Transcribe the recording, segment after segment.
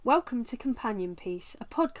Welcome to Companion Piece, a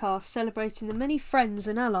podcast celebrating the many friends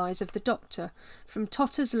and allies of the Doctor, from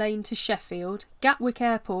Totters Lane to Sheffield, Gatwick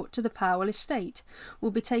Airport to the Powell Estate. We'll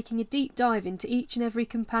be taking a deep dive into each and every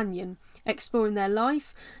companion, exploring their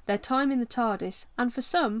life, their time in the TARDIS, and for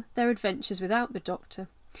some, their adventures without the Doctor.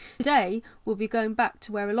 Today, we'll be going back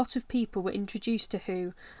to where a lot of people were introduced to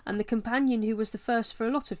Who, and the companion who was the first for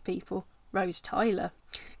a lot of people, Rose Tyler,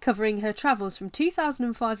 covering her travels from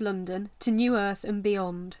 2005 London to New Earth and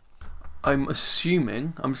beyond. I'm just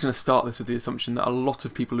going to start this with the assumption that a lot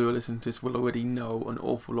of people who are listening to this will already know an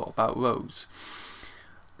awful lot about Rose.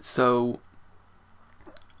 So,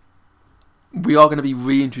 we are going to be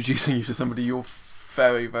reintroducing you to somebody you're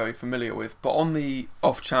very, very familiar with, but on the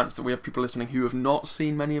off chance that we have people listening who have not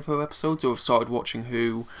seen many of her episodes or have started watching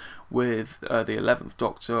Who with the 11th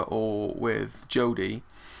Doctor or with Jodie,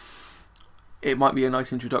 it might be a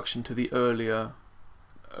nice introduction to the early end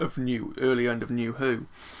of New Who.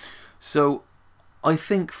 So, I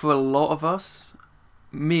think for a lot of us,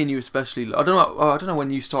 me and you especially, I don't know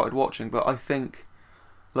when you started watching, but I think,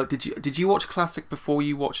 like, did you watch Classic before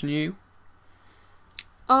you watched New?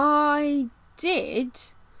 I did.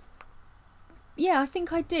 Yeah, I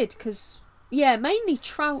think I did, because, mainly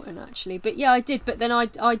Troughton actually, but yeah, I did, but then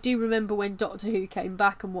I do remember when Doctor Who came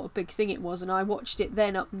back and what a big thing it was, and I watched it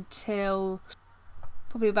then up until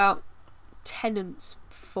probably about Tennant's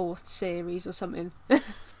 4th series or something. I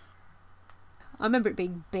remember it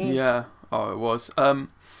being big. Yeah, it was.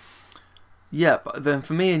 Yeah, but then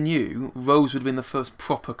for me and you, Rose would have been the first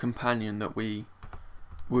proper companion that we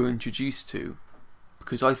were introduced to,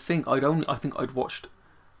 because I think I'd watched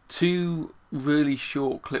 2 really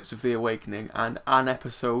short clips of The Awakening and an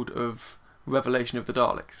episode of Revelation of the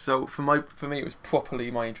Daleks. So for me, it was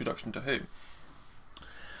properly my introduction to Who.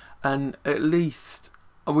 And at least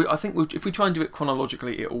I think if we try and do it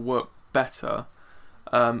chronologically, it'll work better.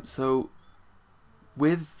 So,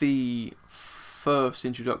 with the first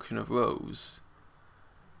introduction of Rose,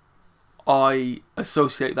 I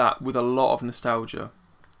associate that with a lot of nostalgia.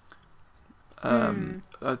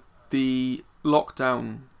 The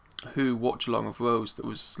lockdown Who watch along of Rose that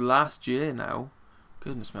was last year now,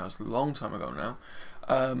 goodness me, that was a long time ago now.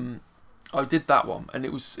 I did that one, and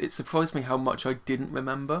it surprised me how much I didn't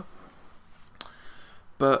remember.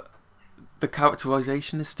 But the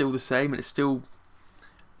characterisation is still the same, and it's still,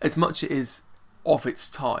 as much it is of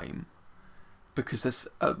its time, because there's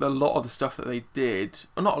a lot of the stuff that they did,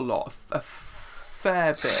 or not a lot, a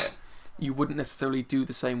fair bit, you wouldn't necessarily do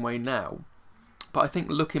the same way now. But I think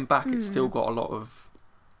looking back, it's still got a lot of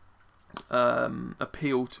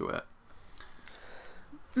appeal to it.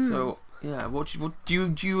 So yeah,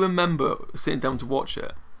 do you remember sitting down to watch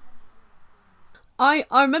it? I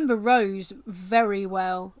remember Rose very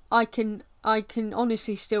well. I can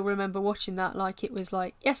honestly still remember watching that like it was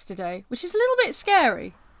like yesterday, which is a little bit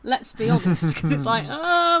scary. Let's be honest, because it's like,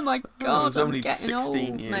 oh my god, it was only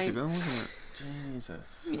 16 years ago, wasn't it?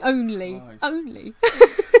 Jesus. Only.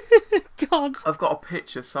 God. I've got a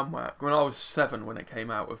picture somewhere when I was 7 when it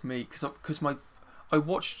came out of me, because I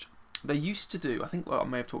watched. They used to do. I think I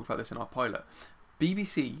may have talked about this in our pilot.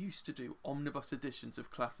 BBC used to do omnibus editions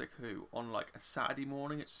of Classic Who on like a Saturday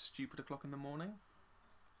morning at stupid o'clock in the morning.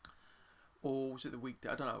 Or was it the weekday?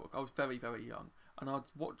 I don't know. I was very, very young. And I'd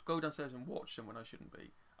go downstairs and watch them when I shouldn't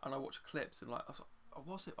be. And I watched clips and like, I was like, oh,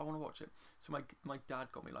 what's it? I want to watch it. So my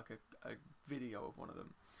dad got me like a video of one of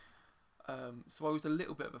them. So I was a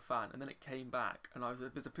little bit of a fan. And then it came back and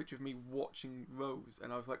there's a picture of me watching Rose.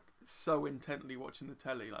 And I was like so intently watching the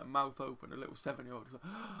telly, like mouth open, a little 7-year-old. Like,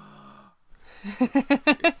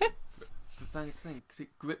 it's the thing, because it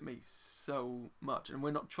gripped me so much. And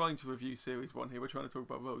we're not trying to review series 1 here, we're trying to talk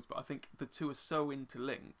about Rose, but I think the two are so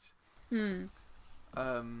interlinked. I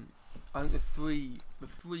think the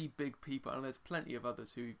three big people, and there's plenty of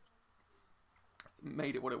others who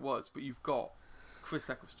made it what it was, but you've got Chris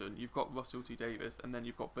Eccleston, you've got Russell T Davies, and then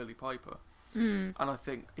you've got Billie Piper. And I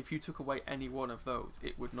think if you took away any one of those,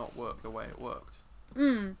 it would not work the way it worked.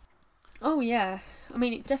 Oh yeah, I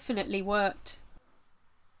mean it definitely worked.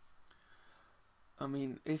 I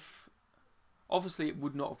mean, obviously it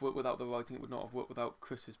would not have worked without the writing, it would not have worked without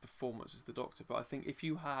Chris's performance as the Doctor, but I think if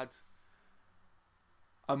you had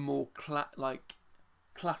a more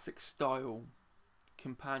classic style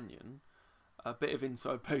companion, a bit of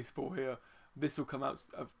inside baseball here, this will come out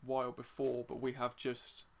a while before, but we have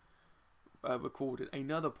just recorded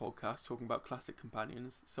another podcast talking about classic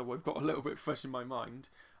companions, so we've got a little bit fresh in my mind.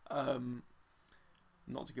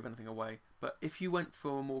 Not to give anything away, but if you went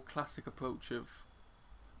for a more classic approach of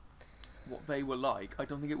what they were like, I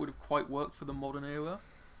don't think it would have quite worked for the modern era.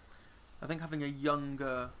 I think having a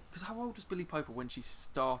younger... Because how old was Billie Piper when she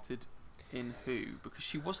started in Who? Because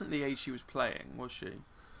she wasn't the age she was playing, was she?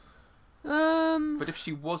 But if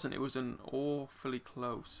she wasn't, it was an awfully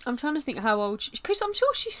close... I'm trying to think how old... Because I'm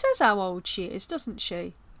sure she says how old she is, doesn't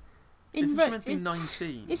she? Isn't she meant to be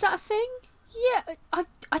 19? Is that a thing? Yeah, I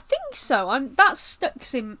think so. That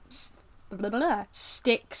sticks in...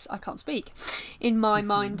 Sticks, I can't speak, in my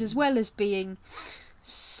mind, as well as being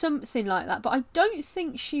something like that. But I don't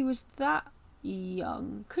think she was that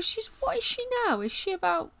young. Because what is she now? Is she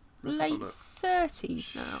about late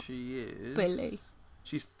 30s now? She is. Billie.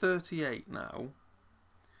 She's 38 now.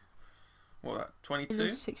 What, 22?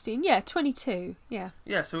 16. Yeah, 22. Yeah.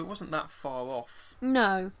 Yeah, so it wasn't that far off.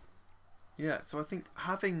 No. Yeah, so I think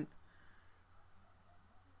having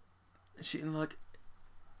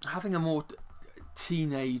a more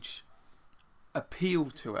teenage appeal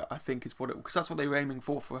to it, I think, is what it... Because that's what they were aiming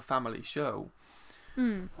for a family show.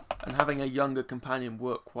 And having a younger companion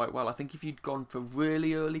worked quite well. I think if you'd gone for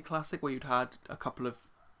really early classic, where you'd had a couple of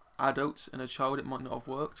adults and a child, it might not have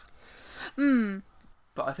worked.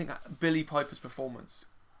 But I think Billie Piper's performance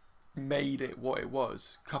made it what it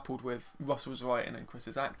was, coupled with Russell's writing and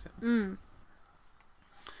Chris's acting.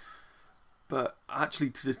 But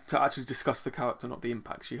actually, to actually discuss the character, not the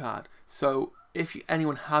impact she had. So, if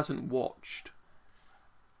anyone hasn't watched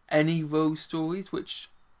any Rose stories, which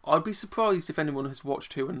I'd be surprised if anyone has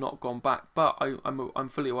watched Who and not gone back, but I'm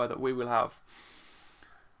fully aware that we will have,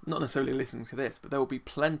 not necessarily listening to this, but there will be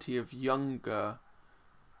plenty of younger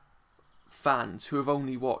fans who have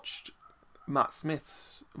only watched Matt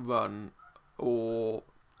Smith's run or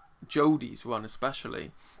Jodie's run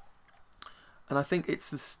especially. And I think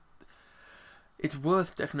it's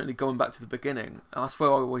worth definitely going back to the beginning. That's where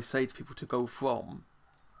I always say to people to go from.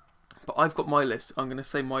 But I've got my list. I'm going to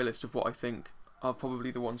say my list of what I think are probably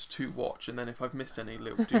the ones to watch, and then if I've missed any,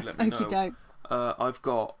 do let me know. I've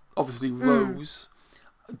got, obviously, Rose,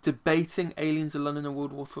 debating Aliens in London and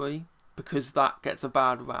World War 3, because that gets a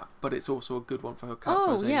bad rap, but it's also a good one for her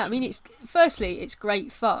characterisation. Oh, yeah, I mean, firstly, it's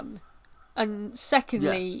great fun. And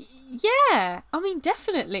secondly, yeah, I mean,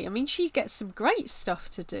 definitely. I mean, she gets some great stuff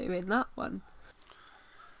to do in that one.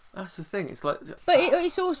 That's the thing. It's like, but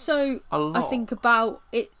it's also, I think, about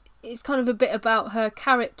it. It's kind of a bit about her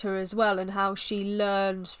character as well, and how she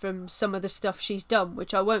learns from some of the stuff she's done,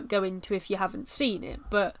 which I won't go into if you haven't seen it.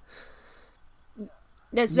 But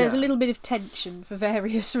there's a little bit of tension for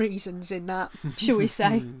various reasons in that, shall we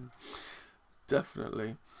say?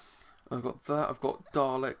 Definitely. I've got that. I've got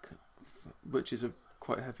Dalek, which is a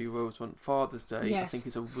quite heavy Rose one. Father's Day, yes. I think,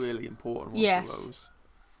 is a really important one yes. for Rose.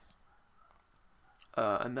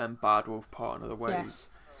 And then Bad Wolf Part Another Ways. Yes.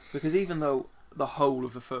 Because even though the whole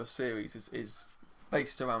of the first series is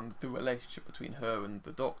based around the relationship between her and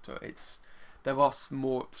the Doctor, there are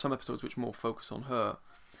some episodes which more focus on her.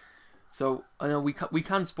 So I know we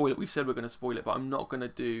can spoil it. We've said we're going to spoil it, but I'm not going to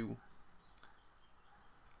do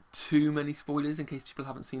too many spoilers in case people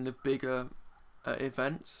haven't seen the bigger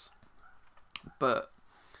events. But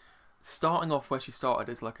starting off where she started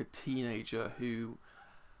as like a teenager who,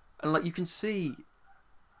 and like you can see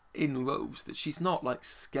in Rose that she's not like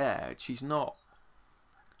scared. She's not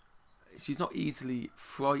easily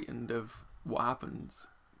frightened of what happens.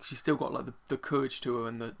 She's still got like the courage to her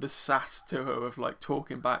and the sass to her of like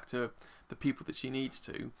talking back to the people that she needs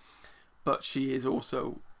to, but she is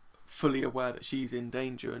also fully aware that she's in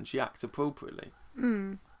danger and she acts appropriately.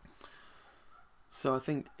 So I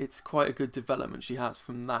think it's quite a good development she has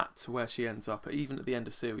from that to where she ends up, even at the end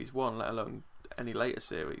of series 1, let alone any later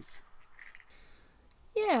series.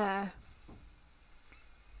 Yeah.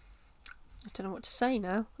 I don't know what to say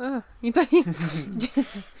now. Oh, you're doing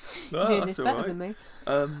this better than me.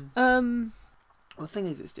 Well, the thing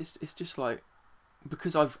is, it's just like,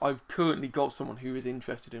 because I've currently got someone who is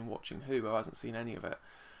interested in watching Who hasn't seen any of it,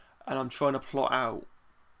 and I'm trying to plot out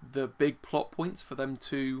the big plot points for them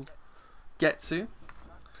to get to,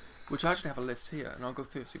 which I actually have a list here, and I'll go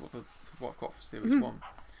through and see what I've got for series 1.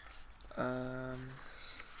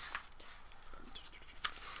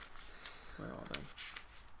 Where are they?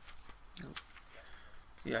 Oh.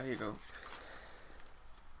 Yeah, here you go.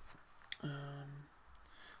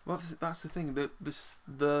 Well, that's the thing.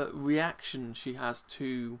 The reaction she has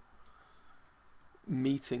to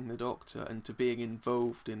meeting the Doctor and to being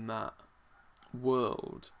involved in that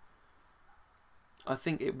world, I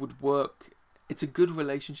think it would work. It's a good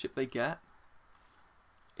relationship they get.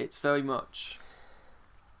 It's very much,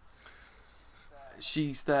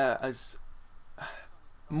 she's there as,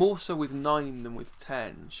 more so with 9 than with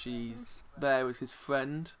 10. She's there as his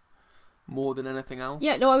friend more than anything else.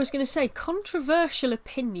 Yeah, no, I was going to say, controversial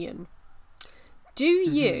opinion, Do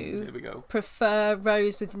you Here we go. prefer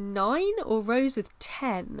Rose with 9 or Rose with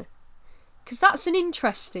 10? Because that's an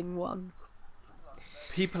interesting one.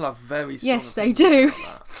 People have very strong Yes, they opinions do.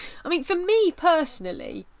 about that. I mean, for me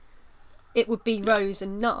personally, it would be Rose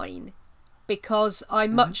and 9 because I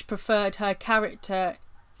much preferred her character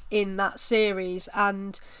in that series,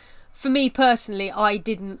 and for me personally, I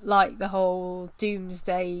didn't like the whole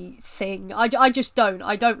Doomsday thing. I just don't.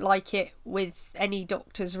 I don't like it with any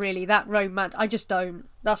Doctors, really. That romance, I just don't.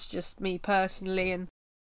 That's just me personally, and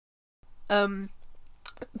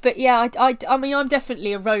but yeah, I mean, I'm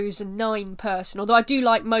definitely a Rose and 9 person. Although I do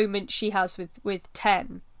like moments she has with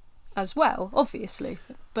 10 as well, obviously.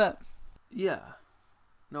 But Yeah.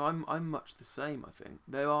 No, I'm much the same. I think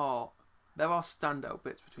there are standout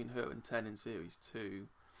bits between her and 10 in series 2,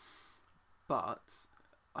 but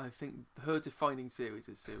I think her defining series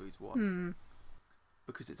is series 1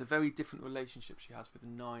 because it's a very different relationship she has with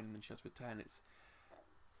 9 than she has with 10.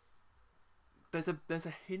 There's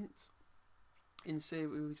a hint in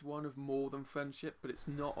series 1 of more than friendship, but it's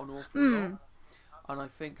not an awful lot. And I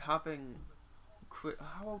think having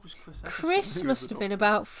how old was Chris Evans? Chris must have been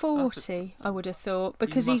about 40, I would have thought,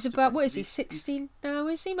 because he's about, what is he, 60 now,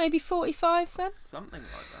 is he? Maybe 45 then? Something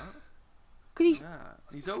like that. 'Cause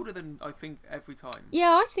He's older than I think every time. yeah,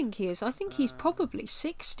 I think he is. I think he's probably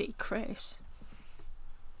 60, Chris.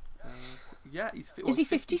 Yeah, he's. Is he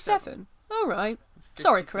 57? All right.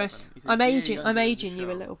 Sorry, Chris. I'm aging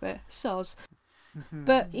you a little bit. Soz.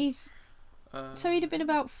 But he's. So he'd have been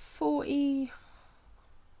about 40.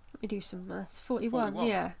 Let me do some maths. 41.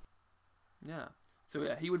 Yeah. Yeah. So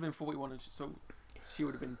yeah, he would have been 41, and so she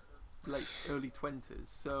would have been late early 20s.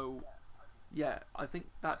 So yeah, I think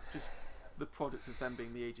that's just the product of them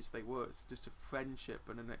being the ages they were. It's just a friendship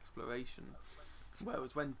and an exploration.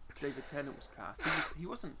 Whereas when David Tennant was cast, he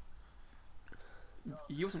wasn't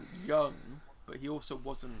young, but he also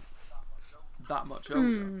wasn't that much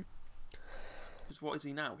older. Because what is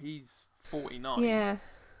he now? He's 49. Yeah.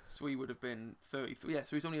 So he would have been 33. Yeah,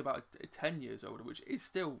 so he's only about 10 years older, which is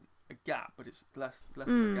still a gap, but it's less of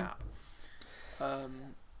a gap.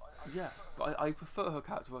 Yeah, but I prefer her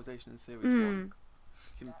characterisation in series 1.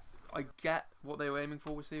 I get what they were aiming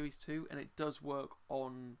for with series 2, and it does work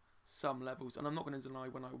on some levels. And I'm not going to deny,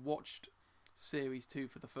 when I watched series 2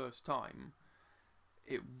 for the first time,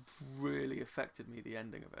 it really affected me, the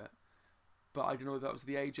ending of it. But I don't know if that was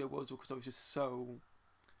the age I was, or because I was just so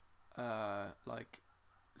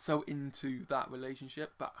so into that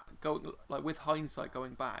relationship. But with hindsight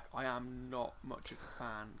going back, I am not much of a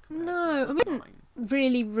fan. No, I didn't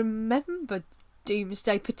really remember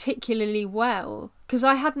Doomsday particularly well because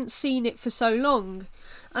I hadn't seen it for so long,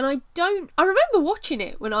 and I remember watching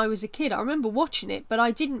it when I was a kid. I remember watching it, but I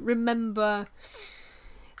didn't remember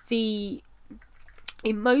the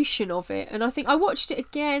emotion of it. And I think I watched it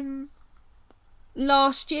again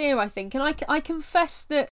last year, I think, and I confess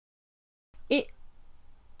that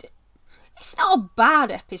it's not a bad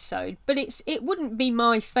episode, but it wouldn't be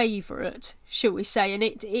my favourite, shall we say? And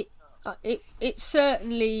it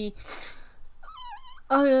certainly,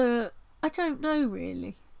 I don't know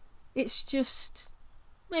really. It's just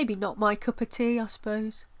maybe not my cup of tea, I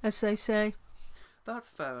suppose, as they say. That's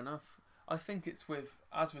fair enough. I think it's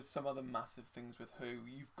as with some other massive things with Who,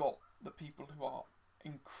 you've got the people who are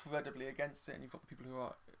incredibly against it, and you've got the people who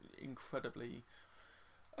are incredibly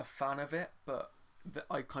a fan of it, but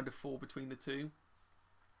I kind of fall between the two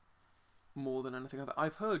more than anything.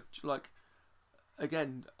 I've heard,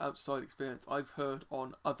 again, outside experience, I've heard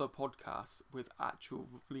on other podcasts with actual,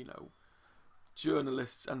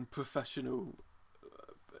 journalists and professional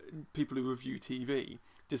people who review TV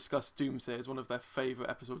discuss Doomsday as one of their favourite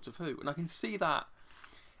episodes of Who, and I can see that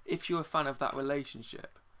if you're a fan of that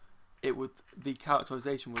relationship, the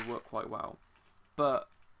characterisation would work quite well. But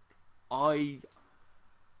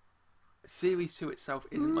Series 2 itself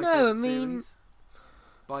isn't my favourite series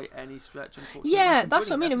by any stretch, unfortunately. Yeah, that's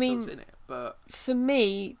what I mean. I mean, in it, but for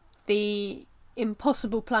me, the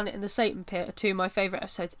Impossible Planet and the Satan Pit are two of my favourite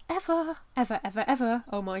episodes ever.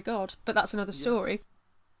 Oh my god. But that's another story.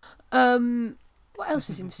 Yes. What else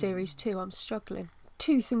is in Series 2? I'm struggling.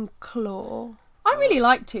 Tooth and Claw. I really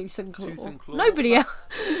like Tooth and Claw. Nobody else.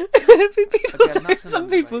 People do. Some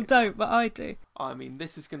people don't, but I do. I mean,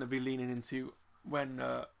 this is going to be leaning into when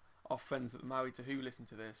our friends that are married to Who listen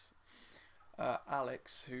to this.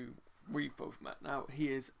 Alex, who we've both met now, he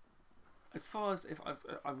is, as far as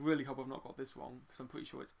I really hope I've not got this wrong, because I'm pretty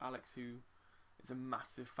sure it's Alex who is a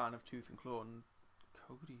massive fan of Tooth and Claw, and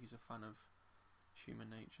Cody is a fan of Human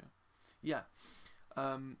Nature. Yeah.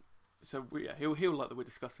 So he'll like that we're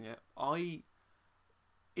discussing it.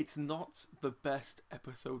 it's not the best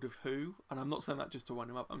episode of Who, and I'm not saying that just to wind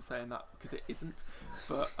him up. I'm saying that because it isn't,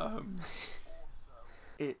 but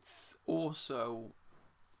it's also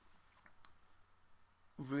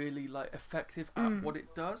really like effective at what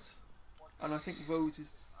it does, and I think Rose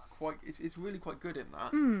is is really quite good in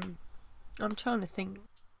that. I'm trying to think.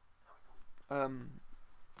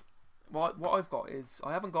 What I've got is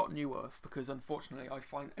I haven't got New Earth because unfortunately I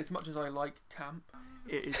find as much as I like camp,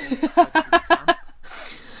 it is incredibly camp.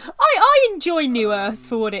 I enjoy New Earth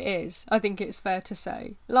for what it is. I think it's fair to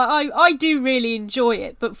say. Like I do really enjoy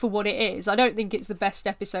it, but for what it is, I don't think it's the best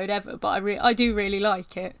episode ever. But I do really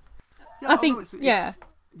like it. Yeah, I think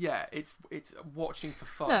it's watching for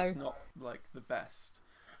fun. No. It's not like the best.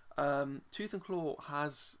 Tooth and Claw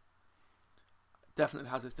definitely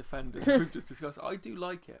has its defenders. We've just discussed. I do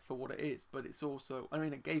like it for what it is, but it's also, I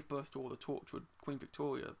mean, it gave birth to all the tortured Queen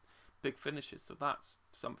Victoria big finishes, so that's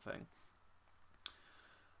something.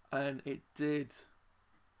 And it did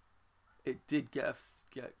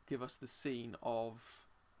give us the scene of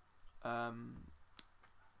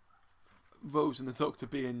Rose and the Doctor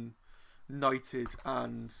being knighted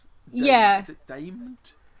and Yeah. Is it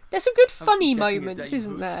damed? There's some good funny Getting a moments, damehood.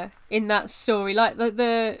 isn't there, in that story? Like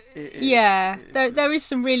there is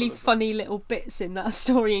some really funny little bits in that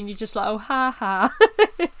story, and you're just like, oh, ha ha.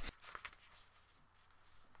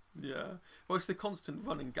 Yeah. Well, it's the constant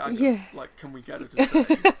running gag Yeah. of, like, can we get her to say,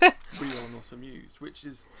 we are not amused, which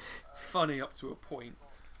is funny up to a point.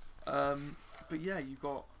 But yeah, you've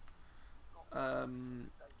got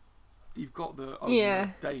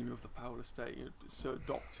the Dame of the Powell Estate, Sir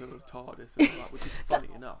Doctor of TARDIS, and all that, which is funny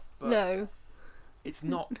enough. But No. it's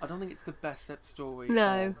not. I don't think it's the best story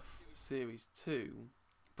No. of Series 2.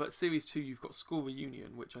 But Series 2, you've got School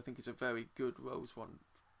Reunion, which I think is a very good Rose one.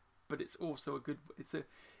 But it's also a good. It's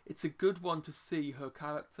a good one to see her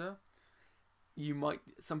character.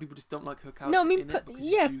 Some people just don't like her character. No, I mean, in it because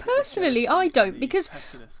you do get the personally, jealousy I and don't, the because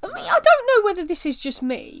pettiness I come mean, out. I don't know whether this is just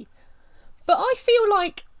me, but I feel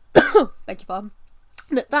like, beg your pardon,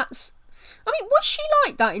 that's. I mean, was she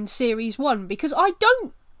like that in Series 1? Because I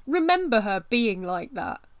don't remember her being like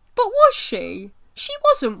that. But was she? She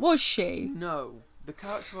wasn't, was she? No, the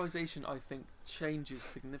characterization I think changes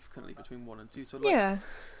significantly between 1 and 2. So Yeah.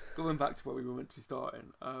 going back to where we were meant to be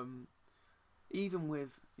starting, even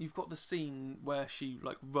with you've got the scene where she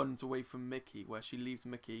like runs away from Mickey, where she leaves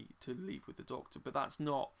Mickey to leave with the Doctor, but that's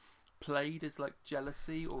not played as like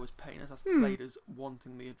jealousy or as pettiness. That's played as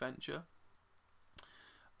wanting the adventure.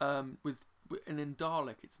 And in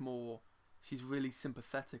Dalek, it's more she's really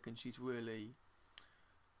sympathetic and she's really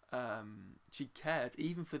she cares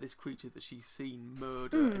even for this creature that she's seen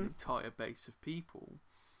murder an entire base of people.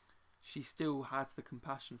 She still has the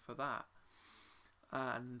compassion for that.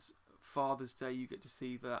 And Father's Day, you get to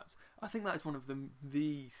see that. I think that is one of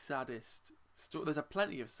the saddest stories. There's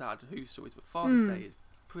plenty of sad Who stories, but Father's Day is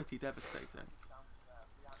pretty devastating.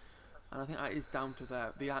 And I think that is down to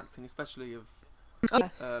the acting, especially of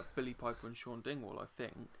Billy Piper and Sean Dingwall, I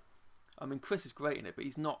think. I mean, Chris is great in it, but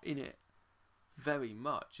he's not in it very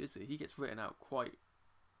much, is he? He gets written out quite...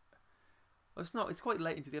 Well, it's quite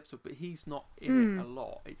late into the episode, but he's not in it a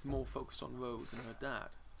lot. It's more focused on Rose and her dad.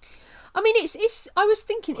 I mean, it's. I was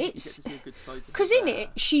thinking So I think it's you get to see a good side of because her in there. it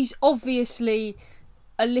she's obviously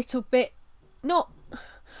a little bit not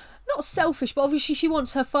selfish, but obviously she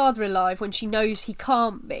wants her father alive when she knows he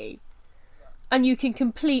can't be, and you can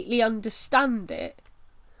completely understand it.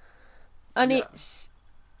 And it's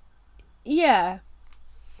and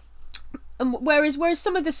whereas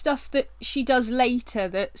some of the stuff that she does later,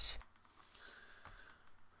 that's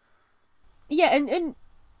and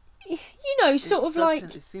you know, sort of like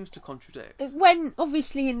it seems to contradict. when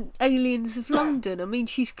obviously in Aliens of London, I mean,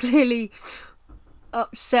 she's clearly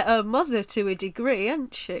upset her mother to a degree,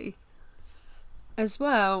 hasn't she? As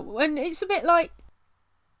well, when it's a bit like,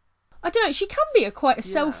 I don't know, she can be quite a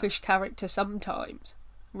selfish character sometimes,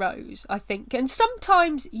 Rose, I think, and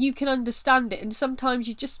sometimes you can understand it, and sometimes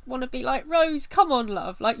you just want to be like, Rose, come on,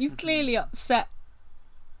 love, like you've clearly upset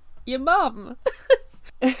your mum.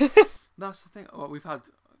 That's the thing. Well, we've had,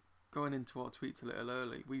 going into our tweets a little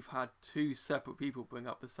early, we've had two separate people bring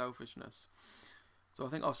up the selfishness. So I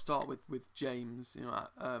think I'll start with James,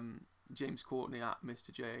 James Courtney at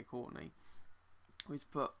Mr. J.A. Courtney. He's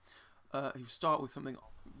put, he'll start with something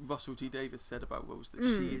Russell T Davies said about Rose, that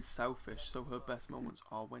she is selfish, so her best moments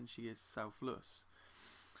are when she is selfless.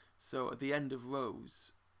 So at the end of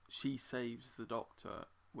Rose, she saves the Doctor,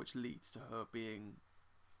 which leads to her being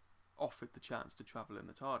offered the chance to travel in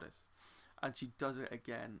the TARDIS. And she does it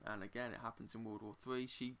again and again. It happens in World War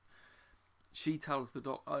III. she tells the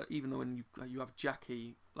doctor, even though when you have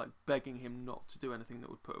Jackie like begging him not to do anything that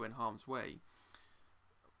would put her in harm's way,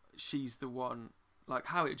 she's the one, like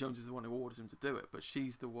Harriet Jones is the one who orders him to do it, but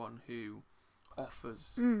she's the one who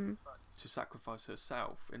offers to sacrifice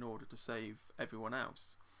herself in order to save everyone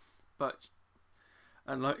else. But,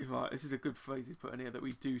 and like, right, this is a good phrase he's put in here, that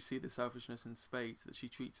we do see the selfishness in spades, that she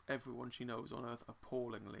treats everyone she knows on Earth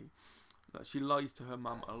appallingly. That she lies to her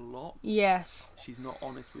mum a lot. Yes. She's not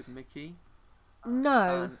honest with Mickey.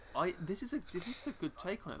 No. And this is a good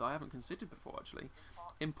take on it that I haven't considered before, actually.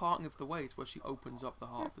 In Parting of the Ways, where she opens up the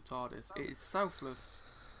heart of the TARDIS, it is selfless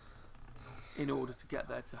in order to get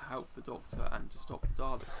there to help the Doctor and to stop the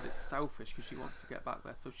Daleks, but it's selfish because she wants to get back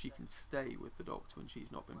there so she can stay with the Doctor and she's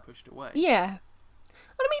not been pushed away. Yeah. And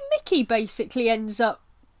I mean, Mickey basically ends up...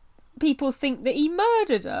 People think that he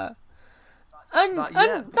murdered her. And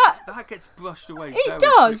that gets brushed away. It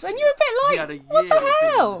does, quickly. And you're a bit like, what the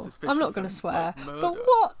hell? I'm not going to swear, like, but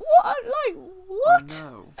what? I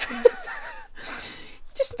know.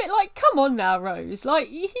 Just a bit like, come on now, Rose. Like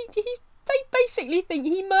they basically think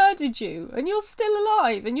he murdered you, and you're still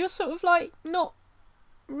alive, and you're sort of like not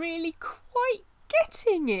really quite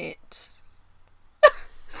getting it.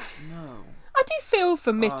 No. I do feel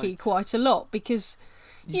for Mickey quite a lot because.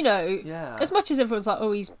 You know, as much as everyone's like,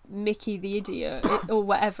 oh, he's Mickey the idiot, or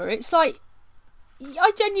whatever, it's like,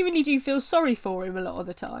 I genuinely do feel sorry for him a lot of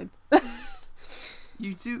the time.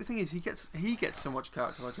 You do. The thing is, he gets so much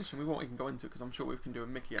characterisation. We won't even go into it because I'm sure we can do a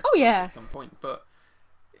Mickey episode at some point. But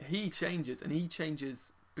he changes, and he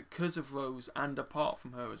changes because of Rose and apart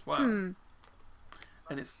from her as well. And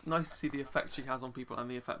it's nice to see the effect she has on people and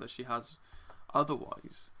the effect that she has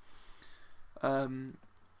otherwise.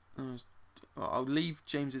 I'll leave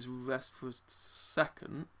James's rest for a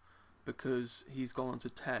second because he's gone on to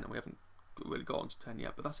 10 and we haven't really got on to 10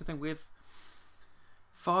 yet. But that's the thing with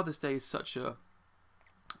Father's Day is such a,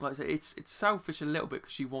 like I say, it's selfish a little bit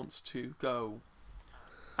because she wants to go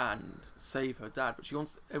and save her dad, but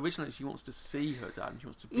originally she wants to see her dad and she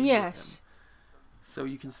wants to be with him. So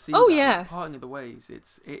you can see Parting of the Ways.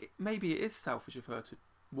 Maybe it is selfish of her to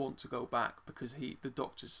want to go back because the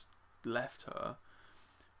Doctor's left her,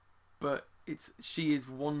 but she is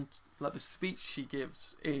one, like the speech she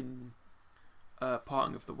gives in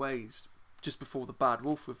Parting of the Ways just before the Bad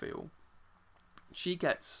Wolf reveal, she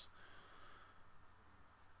gets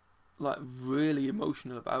like really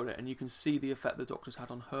emotional about it, and you can see the effect the Doctor's had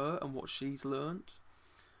on her and what she's learnt,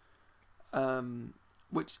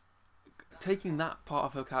 which, taking that part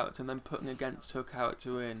of her character and then putting against her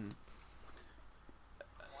character in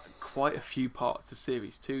quite a few parts of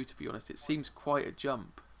Series 2, to be honest, it seems quite a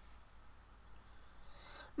jump.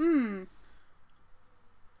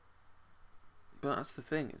 But that's the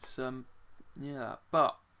thing. It's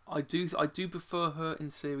but I do prefer her in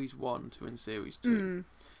Series 1 to in Series 2,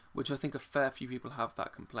 which I think a fair few people have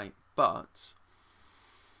that complaint. But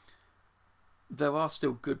there are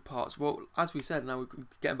still good parts. Well, as we said, now we're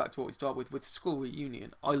getting back to what we started with School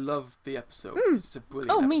Reunion. I love the episode. It's a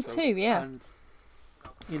brilliant episode. Me too, yeah. And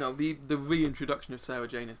you know, the reintroduction of Sarah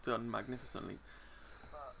Jane is done magnificently.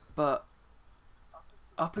 But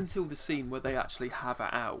up until the scene where they actually have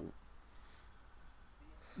it out,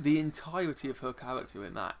 the entirety of her character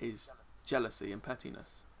in that is jealousy and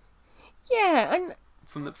pettiness. Yeah, and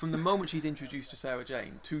from the moment she's introduced to Sarah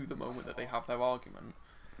Jane to the moment that they have their argument,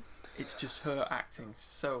 it's just her acting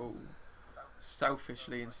so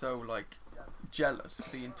selfishly and so like jealous for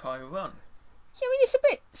the entire run. Yeah, I mean, it's a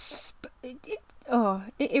bit...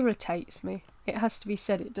 it irritates me. It has to be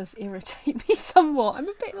said, it does irritate me somewhat. I'm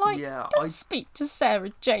a bit like, don't speak to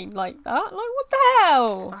Sarah Jane like that. Like, what the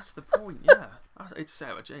hell? That's the point, yeah. It's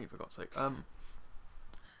Sarah Jane, for God's sake.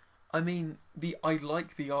 I mean, I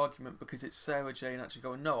like the argument because it's Sarah Jane actually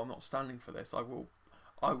going, no, I'm not standing for this. I will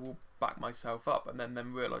back myself up, and then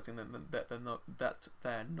them realising that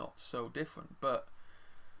they're not so different. But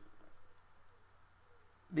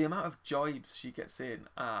the amount of jibes she gets in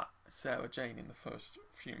at Sarah Jane in the first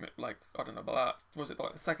few minutes, like, I don't know about that, was it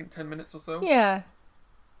like the second 10 minutes or so? Yeah.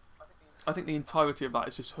 I think the entirety of that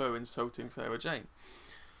is just her insulting Sarah Jane.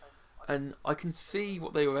 And I can see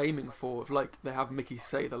what they were aiming for, of like, they have Mickey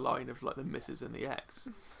say the line of like the Mrs. and the X.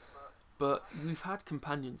 But we've had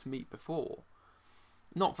companions meet before.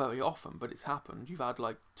 Not very often, but it's happened. You've had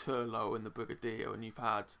like Turlough and the Brigadier, and you've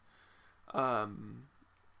had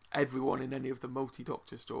everyone in any of the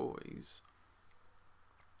multi-Doctor stories.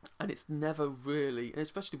 And it's never really, and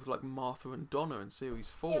especially with like Martha and Donna in Series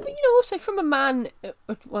 4. Yeah, but you know, also from a man,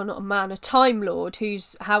 well, not a man, a Time Lord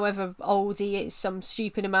who's however old he is, some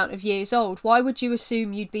stupid amount of years old. Why would you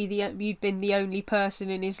assume you'd been the only person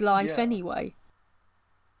in his life anyway?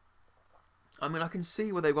 I mean, I can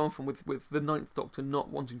see where they've gone from with the Ninth Doctor not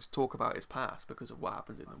wanting to talk about his past because of what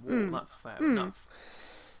happened in the war. And that's fair enough.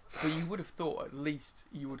 But you would have thought at least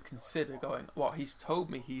you would consider going, well, he's told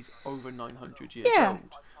me he's over 900 years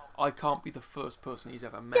old. I can't be the first person he's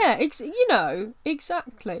ever met. Yeah,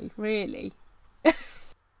 exactly, really.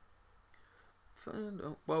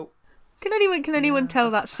 Well, can anyone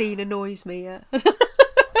tell that scene annoys me yet?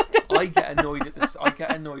 I get annoyed at this. I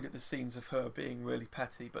get annoyed at the scenes of her being really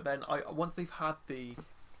petty. But then, once they've had the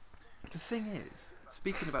thing is,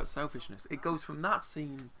 speaking about selfishness, it goes from that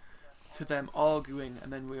scene to them arguing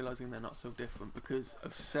and then realising they're not so different because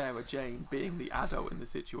of Sarah Jane being the adult in the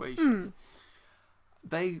situation.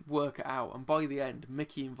 They work it out, and by the end,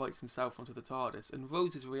 Mickey invites himself onto the TARDIS, and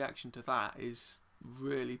Rose's reaction to that is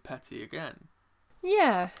really petty again.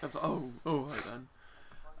 Yeah. Of, right then.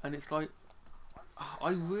 And it's like, I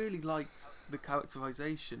really liked the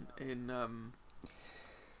characterisation in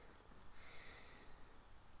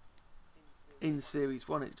Series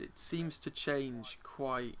 1. It seems to change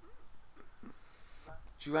quite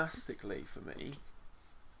drastically for me,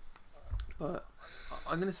 but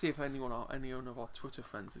I'm going to see if any one of our Twitter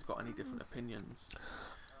friends has got any different opinions.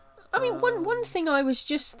 I mean, one thing I was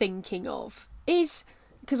just thinking of is,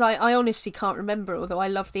 because I honestly can't remember, although I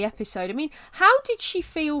love the episode. I mean, how did she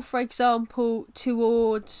feel, for example,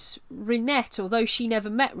 towards Rinette, although she never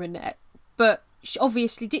met Rinette, but she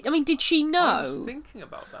obviously did. I mean, did she know? I was thinking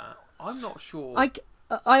about that. I'm not sure.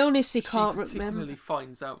 I honestly can't remember. She particularly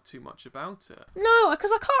finds out too much about it. No,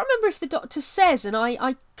 because I can't remember if the Doctor says, and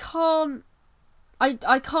I can't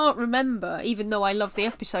remember, even though I love the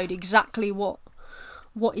episode, exactly what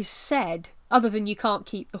is said, other than you can't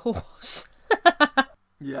keep the horse.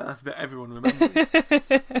 Yeah, that's a bit everyone remembers.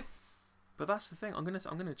 But that's the thing. I'm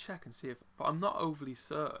gonna check and see if. But I'm not overly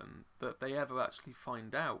certain that they ever actually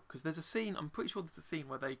find out, because there's a scene. I'm pretty sure there's a scene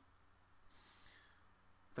where they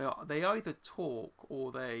either talk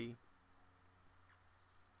or they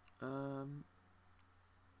I'm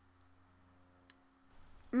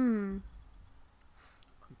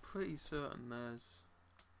pretty certain there's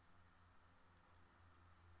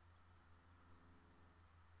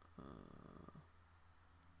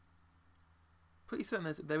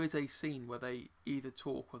there is a scene where they either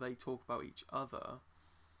talk or they talk about each other,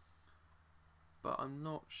 but I'm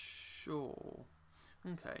not sure.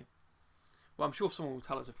 Okay. Well, I'm sure someone will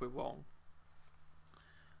tell us if we're wrong.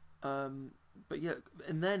 But yeah,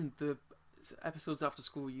 and then the episodes after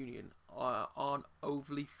School Reunion aren't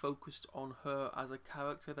overly focused on her as a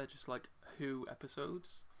character. They're just like Who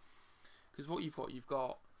episodes. Because what you've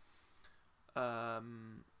got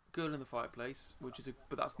Girl in the Fireplace,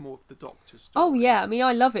 but that's more of the Doctor's story. Oh yeah, I mean,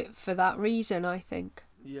 I love it for that reason, I think.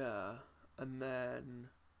 Yeah, and then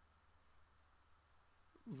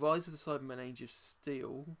Rise of the Cybermen Age of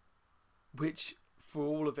Steel, which for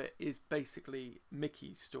all of it is basically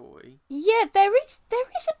Mickey's story. Yeah, there is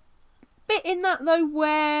a bit in that though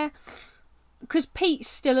where, because Pete's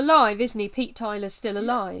still alive, isn't he? Pete Tyler's still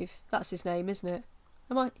alive. That's his name, isn't it?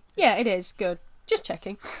 Am I? Yeah, it is. Good. Just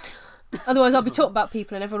checking. Otherwise, I'll be talking about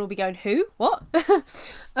people and everyone will be going, who? What?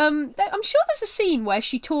 I'm sure there's a scene where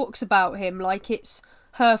she talks about him like it's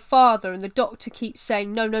her father, and the Doctor keeps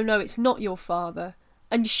saying, no, it's not your father.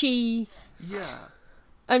 And she... Yeah.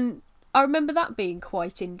 And I remember that being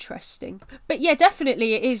quite interesting. But yeah,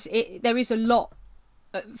 definitely there is a lot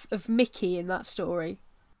of Mickey in that story.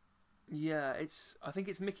 Yeah, I think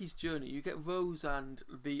it's Mickey's journey. You get Rose and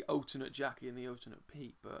the alternate Jackie and the alternate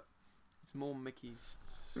Pete, but it's more Mickey's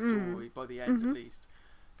story by the end, at least.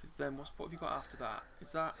 Because then what have you got after that?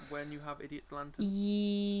 Is that when you have Idiot's Lantern?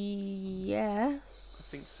 Yes. I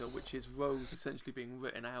think so, which is Rose essentially being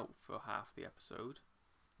written out for half the episode.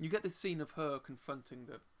 You get this scene of her confronting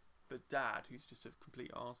the dad, who's just a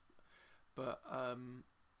complete arse. But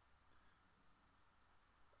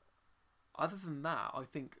other than that, I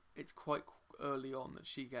think it's quite early on that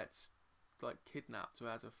she gets kidnapped or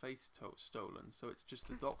has her face stolen, so it's just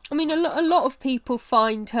the Doctor. I mean, a lot of people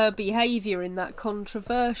find her behaviour in that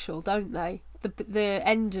controversial, don't they? The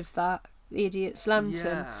end of that, the Idiot's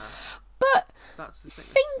Lantern. Yeah. But that's the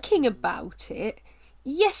thing. Thinking about it,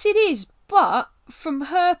 yes, it is. But from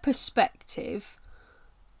her perspective,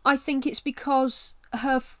 I think it's because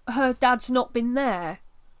her dad's not been there.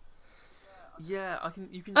 Yeah,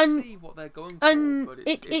 you can see what they're going for, and but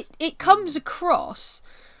it comes across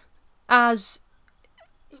as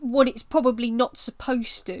what it's probably not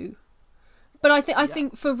supposed to. But I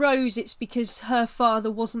think for Rose it's because her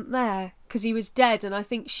father wasn't there, because he was dead, and I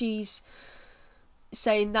think she's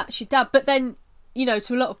saying that's your dad. But then,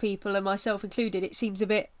 to a lot of people, and myself included, it seems a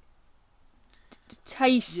bit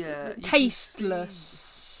tasteless.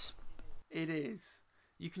 It is.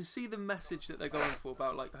 You can see the message that they're going for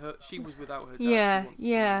about like she was without her dad. Yeah, she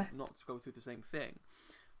wants to not to go through the same thing.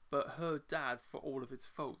 But her dad, for all of his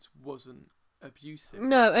faults, wasn't abusive.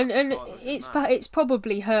 No, and it's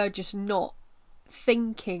probably her just not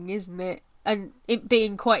thinking, isn't it? And it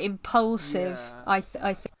being quite impulsive. Yeah. I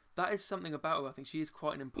think that is something about her. I think she is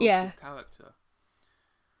quite an impulsive character.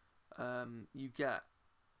 You get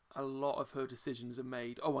a lot of her decisions are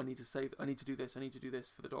made. Oh, I need to do this. I need to do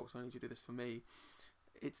this for the dogs. I need to do this for me.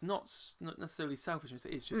 It's not necessarily selfishness.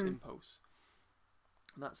 It is just impulse.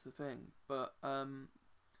 And that's the thing. But then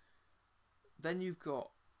you've got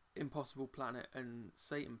Impossible Planet and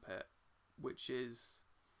Satan Pit, which is,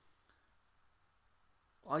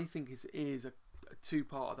 I think, is a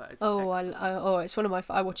two-part of that. It's one of my.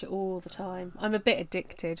 I watch it all the time. I'm a bit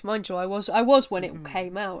addicted, mind you. I was when it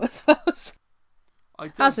came out as well.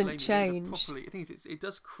 Hasn't changed. I think it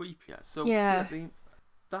does creep you. So yeah,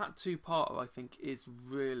 that two-parter I think is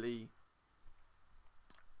really.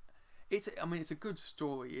 It's a good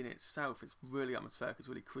story in itself. It's really atmospheric. It's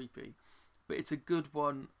really creepy, but it's a good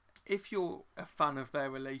one if you're a fan of their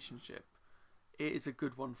relationship. It is a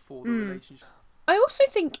good one for the relationship. I also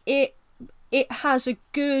think it has a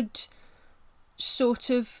good sort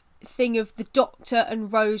of thing of the Doctor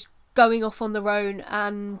and Rose going off on their own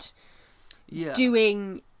and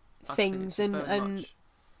doing things and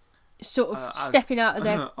sort of stepping out of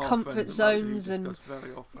their comfort zones and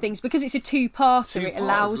things, because it's a two-parter. It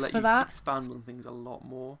allows for that. Expand on things a lot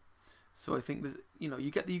more. So I think there's,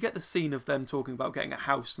 you get the scene of them talking about getting a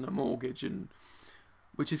house and a mortgage, and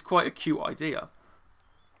which is quite a cute idea.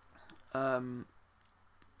 I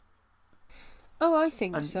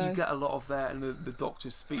think and so. And you get a lot of that in the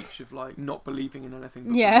Doctor's speech of like not believing in anything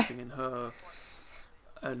but believing in her.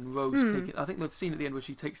 And Rose taking, I think the scene at the end where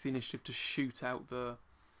she takes the initiative to shoot out the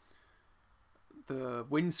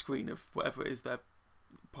windscreen of whatever it is they're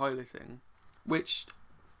piloting, which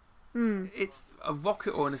it's a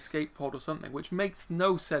rocket or an escape pod or something, which makes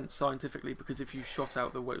no sense scientifically, because if you shot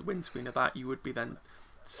out the windscreen of that, you would be then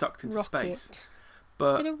sucked into space.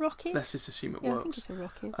 But is it a rocket? Let's just assume it works. I think it's a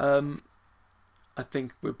rocket. I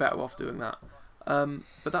think we're better off doing that.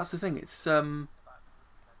 But that's the thing. It's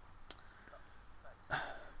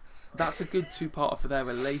that's a good two-parter for their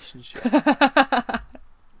relationship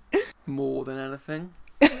more than anything.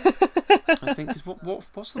 I think, because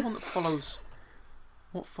what's the one that follows?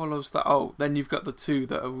 What follows that? Oh, then you've got the two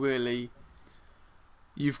that are really.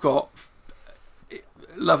 You've got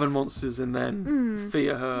Love and Monsters and then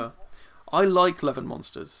Fear Her. I like Love and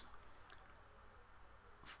Monsters.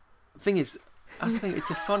 Thing is, that's the thing.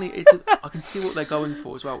 I can see what they're going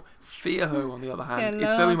for as well. Fear Her, on the other hand,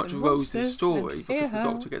 it's very much Rose's story, because the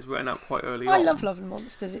Doctor gets written out quite early on. I love Love and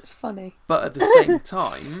Monsters. It's funny, but at the same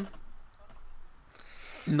time,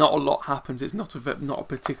 not a lot happens. It's not a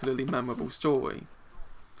particularly memorable story.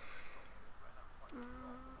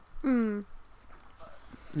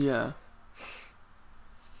 Yeah.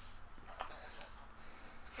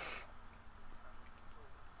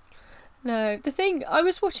 No, the thing, I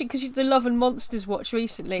was watching, because the Love and Monsters watch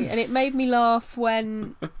recently, and it made me laugh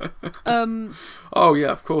when oh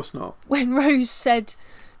yeah, of course not. When Rose said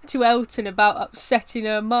to Elton about upsetting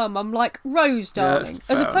her mum, I'm like, Rose, darling,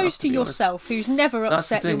 as opposed to yourself, who's never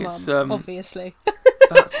upset your mum, obviously.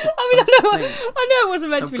 I know it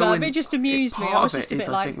wasn't meant to be like, but it just amused me. I was just a bit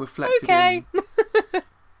like, okay.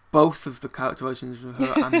 Both of the characterizations of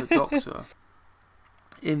her and the Doctor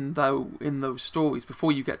in those stories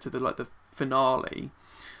before you get to the finale,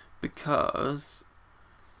 because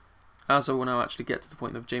as I will now actually get to the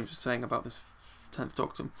point that James was saying about this 10th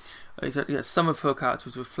Doctor, he said some of her character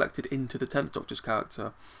was reflected into the 10th Doctor's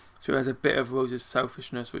character. So he has a bit of Rose's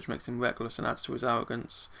selfishness, which makes him reckless and adds to his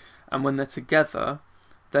arrogance. And when they're together,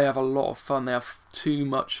 they have a lot of fun. They have too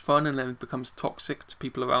much fun, and then it becomes toxic to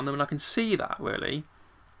people around them. And I can see that, really.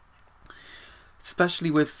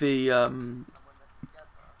 Especially with the...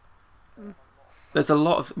 there's a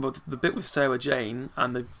lot of... the bit with Sarah Jane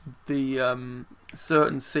and the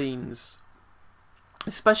certain scenes,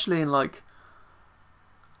 especially in,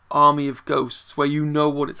 Army of Ghosts, where you know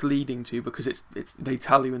what it's leading to because it's they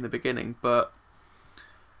tell you in the beginning, but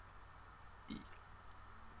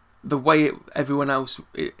the way everyone else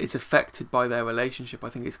is affected by their relationship, I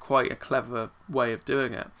think, is quite a clever way of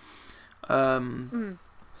doing it. And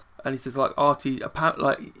he says,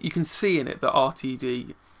 you can see in it that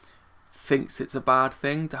RTD thinks it's a bad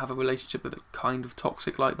thing to have a relationship that's kind of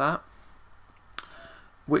toxic like that,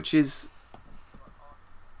 which is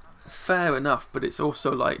fair enough, but it's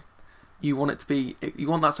also you want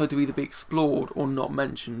that side to either be explored or not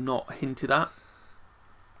mentioned, not hinted at.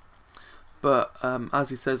 But as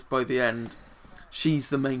he says by the end, she's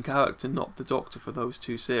the main character, not the Doctor, for those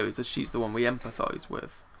 2 series. That she's the one we empathise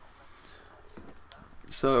with.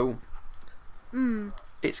 So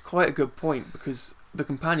it's quite a good point, because the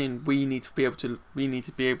companion we need to be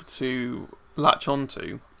able to latch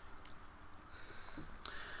onto.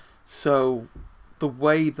 So the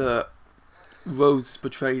way that Rose is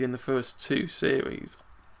portrayed in the first 2 series,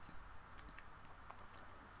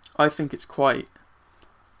 I think it's quite,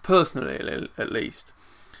 personally at least,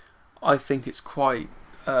 I think it's quite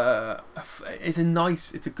it's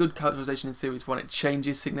a good characterisation in series 1. It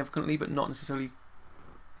changes significantly, but not necessarily.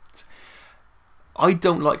 I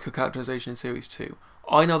don't like her characterisation in series 2.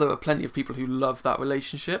 I know there are plenty of people who love that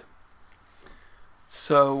relationship.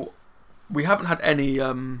 So we haven't had any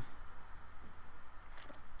our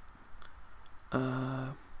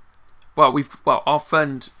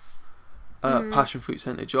friend Passion Fruit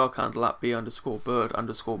Scented Jar Candle at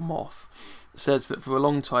B_bird_moth says that for a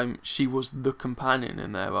long time she was the companion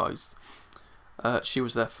in their eyes. She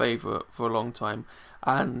was their favourite for a long time,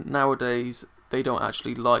 and nowadays they don't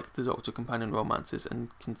actually like the Doctor companion romances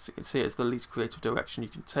and can see it as the least creative direction you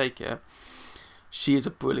can take it. She is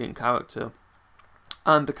a brilliant character,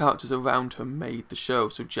 and the characters around her made the show.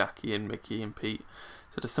 So Jackie and Mickey and Pete,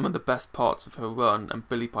 so they're some of the best parts of her run, and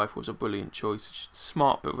Billie Piper was a brilliant choice. She's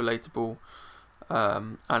smart but relatable,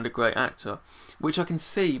 and a great actor, which I can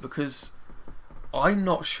see because I'm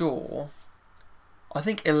not sure. I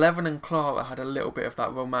think Eleven and Clara had a little bit of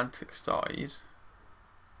that romantic side.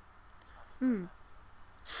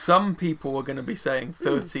 Some people are going to be saying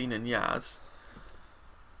 13 and Yaz.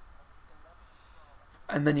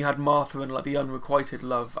 And then you had Martha and like the unrequited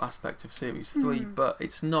love aspect of series 3, but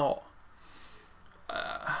it's not.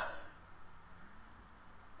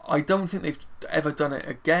 I don't think they've ever done it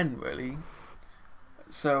again, really.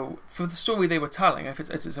 So for the story they were telling, if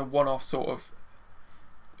it's a one-off sort of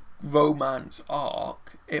romance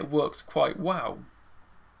arc, it works quite well.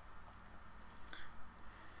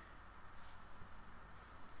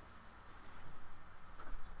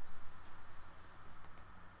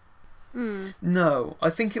 No, I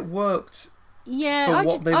think it worked for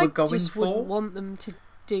what they were going for. I just wouldn't want them to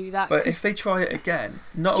do that. But if they try it again,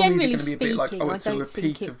 not only is it going to be a bit like, oh, it's a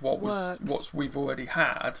repeat of what we've already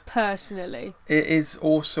had. Personally, it is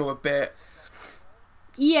also a bit.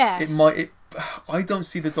 Yes. I don't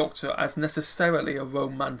see the Doctor as necessarily a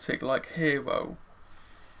romantic like hero.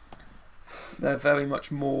 They're very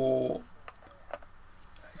much more,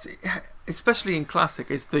 especially in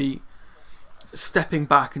classic, is the stepping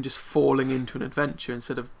back and just falling into an adventure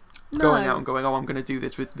instead of going out and going, oh, I'm going to do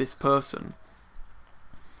this with this person.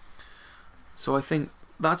 So I think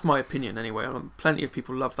that's my opinion anyway. Plenty of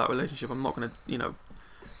people love that relationship. I'm not going to,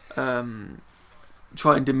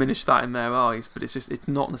 try and diminish that in their eyes, but it's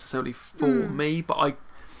not necessarily for me. But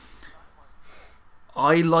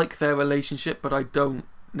I like their relationship, but I don't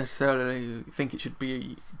necessarily think it should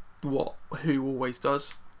be what Who always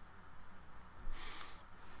does.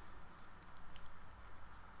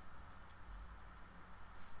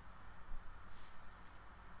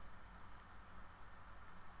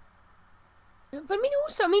 But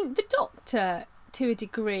I mean, the Doctor, to a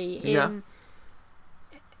degree,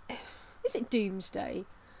 is it Doomsday?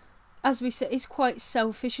 As we said, is quite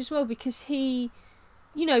selfish as well, because he's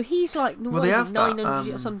like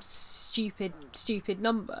 900 or some stupid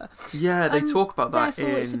number. Yeah, they talk about that.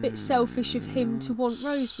 Therefore, it's a bit selfish of him to want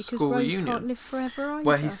Rose, because Rose can't live forever either.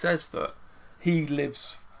 Where he says that he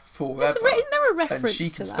lives forever. Isn't there a reference and she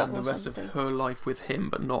can spend the rest of her life with him,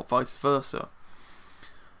 but not vice versa.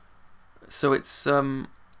 So it's trying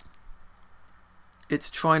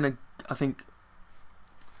to, I think.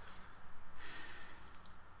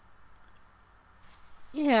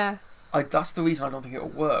 Yeah. That's the reason I don't think it'll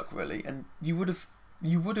work, really. And you would have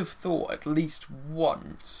thought at least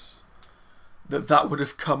once that would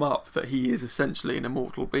have come up, that he is essentially an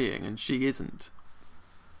immortal being and she isn't.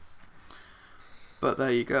 But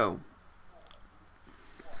there you go.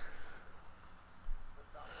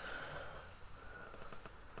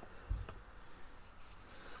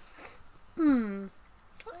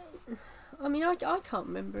 I mean, I can't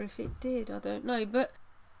remember if it did. I don't know, but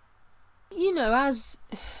as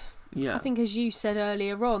I think, as you said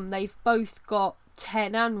earlier on, they've both got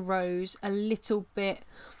Ten and Rose a little bit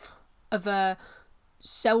of a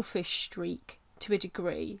selfish streak to a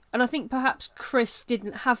degree, and I think perhaps Chris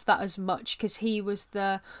didn't have that as much because he was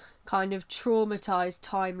the kind of traumatised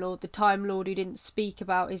Time Lord, the Time Lord who didn't speak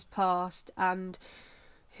about his past, and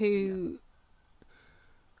who,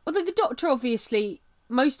 although the Doctor obviously,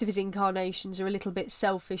 most of his incarnations are a little bit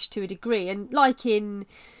selfish to a degree, and like in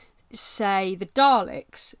say, the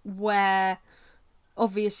Daleks, where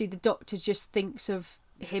obviously the Doctor just thinks of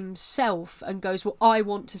himself and goes, well, I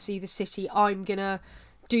want to see the city, I'm gonna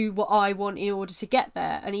do what I want in order to get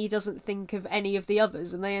there, and he doesn't think of any of the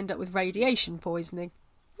others, and they end up with radiation poisoning.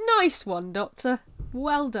 Nice one, Doctor.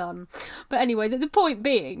 Well done. But anyway, the point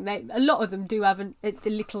being, a lot of them do have a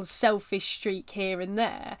little selfish streak here and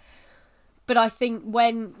there. But I think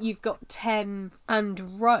when you've got Ten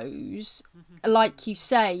and Rose, like you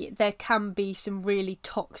say, there can be some really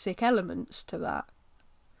toxic elements to that.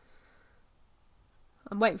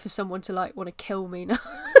 I'm waiting for someone to want to kill me now.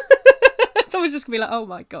 Someone's just going to be like, oh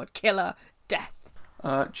my god, killer, death.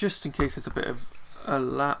 Just in case there's a bit of a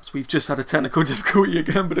lapse, we've just had a technical difficulty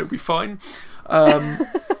again, but it'll be fine.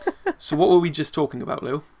 So what were we just talking about,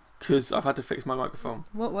 Lou? Because I've had to fix my microphone.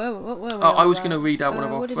 What I was going to read out one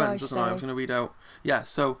of our friends, wasn't I? I was going to read out... Yeah,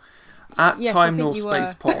 so at Time North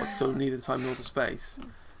Space Pod, so neither Time nor the Space,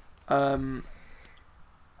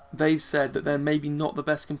 they've said that they're maybe not the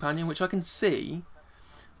best companion, which I can see,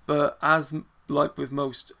 but as like with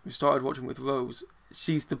most who started watching with Rose,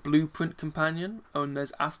 she's the blueprint companion, and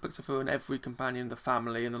there's aspects of her in every companion, the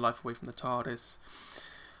family and the life away from the TARDIS.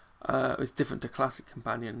 It's different to classic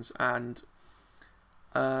companions, and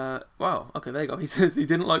wow, okay, there you go. He says he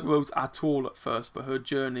didn't like Rose at all at first, but her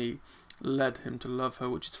journey led him to love her,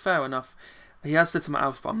 which is fair enough. He has said something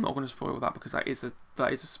else, but I'm not going to spoil that because that is a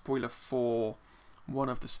spoiler for one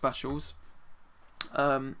of the specials.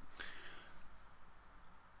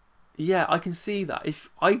 Yeah, I can see that. If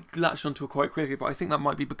I latched onto it quite quickly, but I think that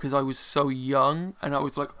might be because I was so young and I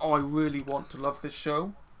was like, oh, I really want to love this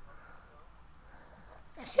show.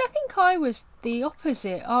 See, I think I was the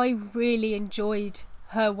opposite. I really enjoyed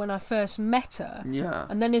her when I first met her. Yeah.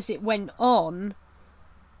 And then as it went on,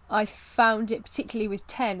 I found it, particularly with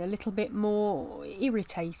Ten, a little bit more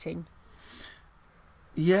irritating.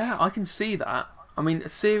 Yeah, I can see that. I mean,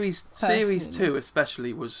 series 2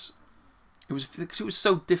 especially was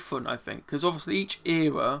so different, I think, because obviously each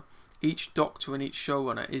era, each Doctor and each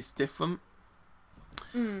showrunner is different.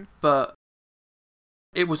 But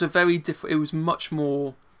it was a very different. It was much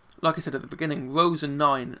more, like I said at the beginning. Rose and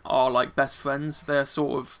Nine are like best friends. They're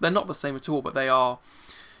not the same at all, but they are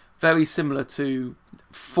very similar to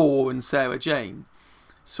Four and Sarah Jane,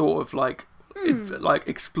 sort of like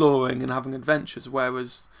exploring and having adventures.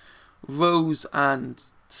 Whereas Rose and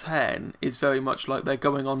Ten is very much like they're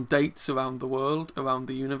going on dates around the world, around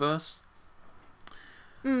the universe.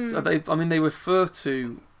 So they refer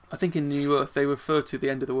to, I think in New Earth, they refer to the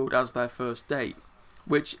end of the world as their first date,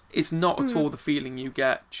 which is not at all the feeling you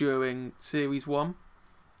get during Series 1.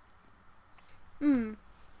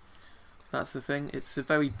 That's the thing. It's a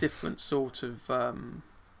very different sort of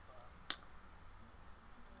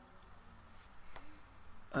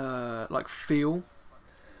like feel.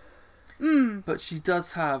 But she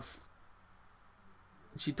does have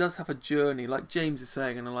a journey, like James is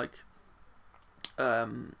saying, and like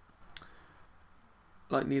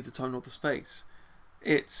Neither Time Nor the Space.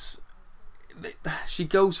 She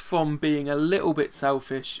goes from being a little bit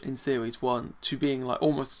selfish in Series 1 to being like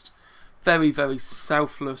almost very, very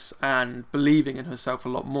selfless and believing in herself a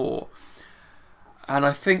lot more. And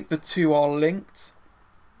I think the two are linked,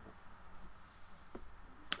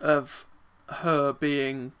 of her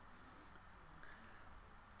being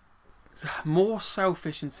more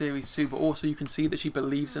selfish in Series 2, but also you can see that she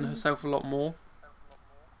believes in herself a lot more.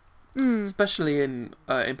 Especially in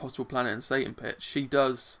Impossible Planet and Satan Pit, she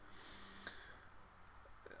does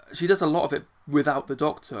a lot of it without the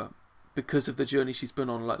Doctor because of the journey she's been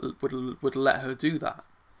on. Like would let her do that.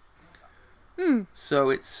 So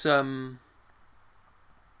it's at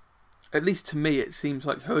least to me, it seems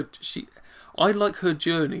like I like her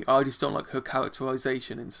journey. I just don't like her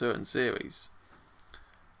characterization in certain series.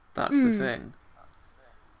 That's the thing.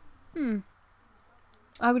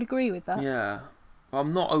 I would agree with that. Yeah.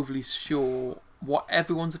 I'm not overly sure what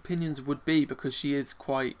everyone's opinions would be, because she is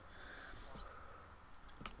quite...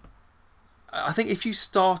 I think if you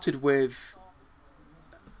started with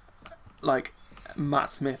like Matt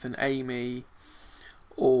Smith and Amy,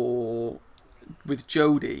 or with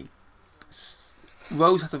Jodie,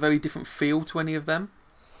 Rose has a very different feel to any of them.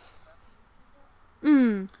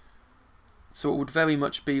 So it would very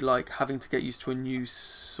much be like having to get used to a new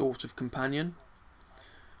sort of companion.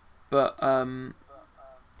 But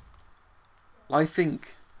I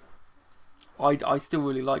think I still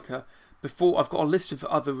really like her. I've got a list of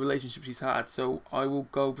other relationships she's had, so I will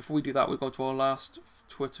go, before we do that, we'll go to our last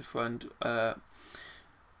Twitter friend.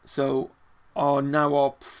 So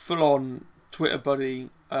our full-on Twitter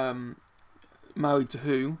buddy, Married to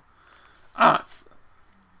Who, at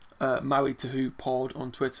Married to Who pod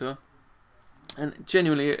on Twitter. And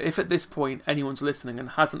genuinely, if at this point anyone's listening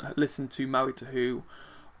and hasn't listened to Married to Who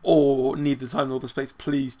or Neither the Time Nor the Space,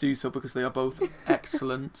 please do so, because they are both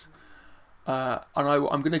excellent. And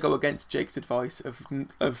I'm going to go against Jake's advice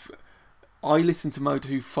of I listened to Married to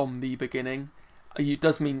Who from the beginning. It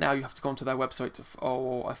does mean now you have to go onto their website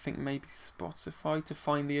or I think maybe Spotify to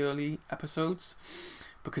find the early episodes,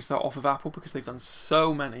 because they're off of Apple, because they've done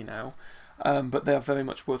so many now. But they are very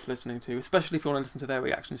much worth listening to, especially if you want to listen to their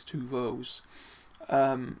reactions to Rose.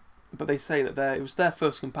 But they say that it was their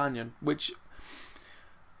first companion, which,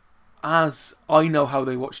 as I know how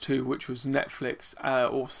they watched Who, which was Netflix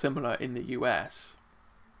or similar in the US,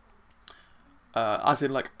 as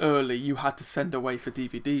in like early, you had to send away for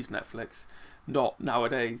DVDs, Netflix, not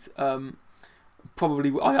nowadays.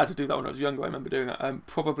 Probably, I had to do that when I was younger, I remember doing it.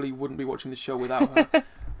 Probably wouldn't be watching the show without her.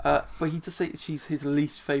 But he does say that she's his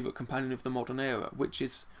least favourite companion of the modern era, which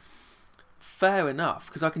is fair enough,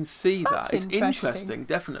 because I can see that. It's interesting,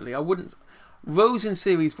 definitely. I wouldn't... Rose in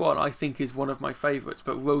Series 1, I think, is one of my favourites,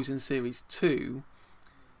 but Rose in Series 2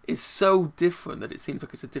 is so different that it seems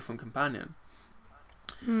like it's a different companion.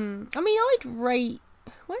 I mean, I'd rate...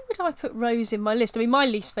 Where would I put Rose in my list? I mean, my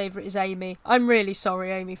least favourite is Amy. I'm really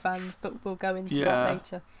sorry, Amy fans, but we'll go into that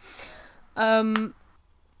later.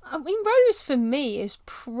 I mean, Rose for me is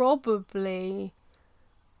probably...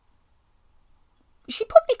 She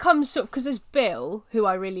probably comes sort of... Because there's Bill, who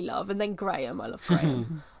I really love, and then Graham, I love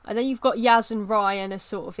Graham. And then you've got Yaz and Ryan are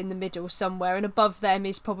sort of in the middle somewhere, and above them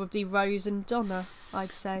is probably Rose and Donna,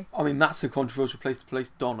 I'd say. I mean, that's a controversial place to place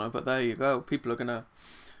Donna, but there you go. People are going to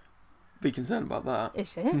be concerned about that.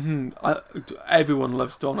 Is it? Everyone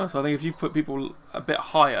loves Donna, so I think if you put people a bit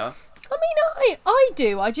higher... I mean, I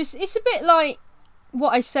do. It's a bit like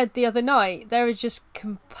what I said the other night. There are just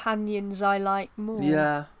companions I like more.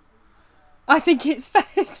 Yeah. I think it's fair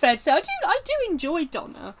to say. I do enjoy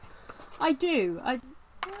Donna. I do.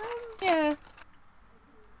 Yeah.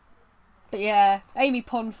 But yeah, Amy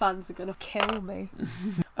Pond fans are going to kill me.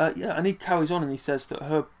 And he carries on and he says that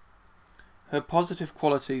her positive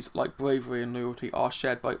qualities like bravery and loyalty are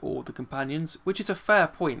shared by all the companions, which is a fair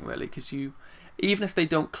point, really, because even if they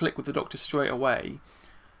don't click with the Doctor straight away,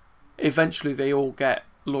 eventually they all get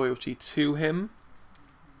loyalty to him.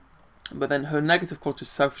 But then her negative qualities,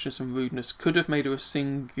 selfishness and rudeness, could have made her a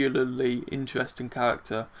singularly interesting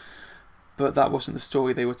character, but that wasn't the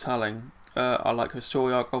story they were telling. I like her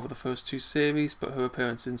story arc over the first 2 series, but her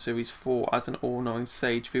appearance in Series 4 as an all-knowing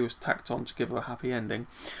sage feels tacked on to give her a happy ending.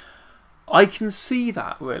 I can see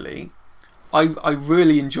that, really. I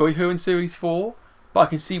really enjoy her in Series 4, but I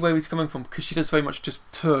can see where he's coming from, because she does very much just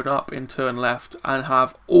turn up and turn left and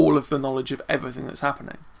have all of the knowledge of everything that's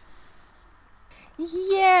happening.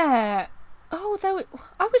 Yeah. Oh,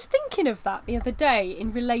 I was thinking of that the other day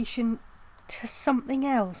in relation to something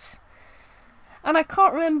else. And I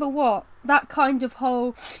can't remember what. That kind of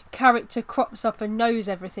whole character crops up and knows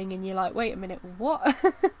everything and you're like, wait a minute, what?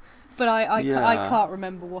 But I can't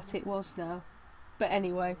remember what it was now. But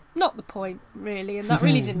anyway, not the point, really. And that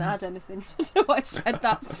really didn't add anything to what I said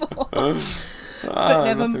that for.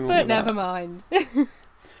 But never mind. But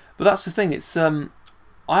that's the thing, it's...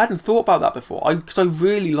 I hadn't thought about that before, because I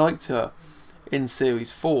really liked her in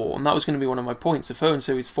Series 4, and that was going to be one of my points. Of her in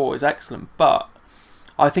Series 4 is excellent, but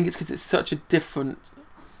I think it's because it's such a different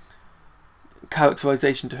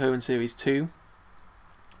characterisation to her in Series 2.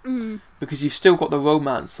 Because you've still got the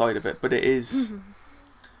romance side of it, but it is...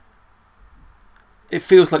 It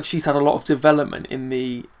feels like she's had a lot of development in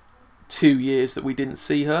the 2 years that we didn't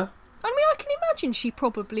see her. I mean, I can imagine she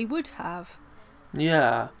probably would have.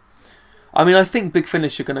 Yeah. I mean, I think Big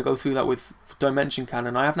Finish are going to go through that with Dimension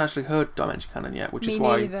Canon. I haven't actually heard Dimension Canon yet, which is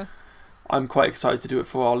why I'm quite excited to do it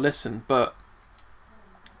for our listen. But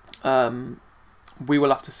we will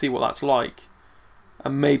have to see what that's like.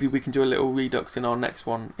 And maybe we can do a little redux in our next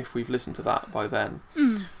one if we've listened to that by then.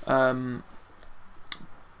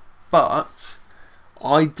 But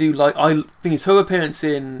I do like... I think it's her appearance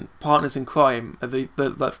in Partners in Crime, the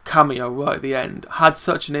cameo right at the end, had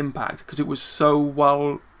such an impact because it was so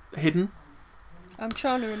well hidden. I'm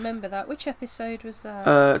trying to remember that. Which episode was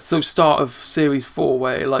that? So start of Series 4,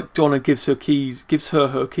 where like Donna gives her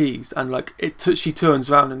her keys, and like she turns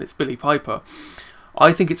around and it's Billie Piper.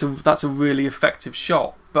 I think that's a really effective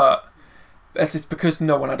shot, but it's just because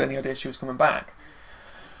no one had any idea she was coming back.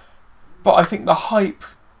 But I think the hype...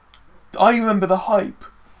 I remember the hype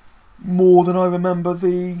more than I remember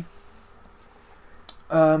the...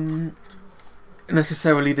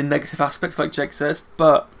 necessarily the negative aspects, like Jake says,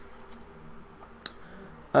 but...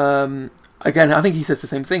 again, I think he says the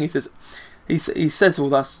same thing. He says all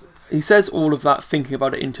that. he says all of that thinking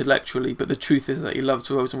about it intellectually, but the truth is that he loves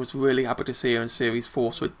Rose and was really happy to see her in Series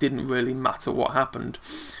 4, so it didn't really matter what happened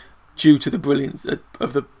due to the brilliance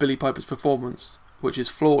of the Billie Piper's performance, which is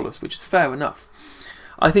flawless, which is fair enough.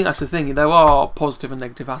 I think that's the thing. There are positive and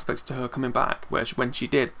negative aspects to her coming back when she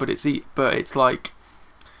did, but it's like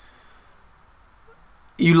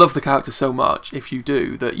you love the character so much, if you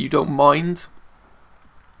do, that you don't mind.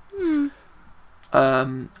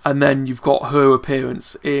 And then you've got her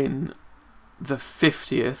appearance in the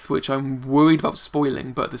 50th, which I'm worried about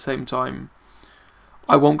spoiling, but at the same time,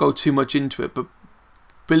 I won't go too much into it. But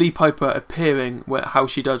Billie Piper appearing how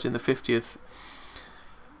she does in the 50th,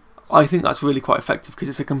 I think that's really quite effective because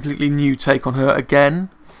it's a completely new take on her again,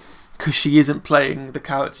 because she isn't playing the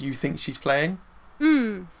character you think she's playing.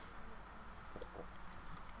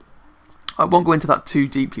 I won't go into that too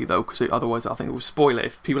deeply though, because otherwise I think it will spoil it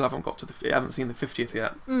if people haven't seen the 50th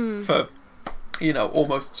yet. For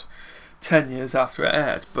almost 10 years after it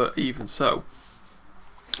aired, but even so,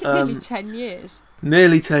 nearly 10 years.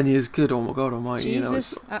 Nearly 10 years. Good, oh my God Almighty!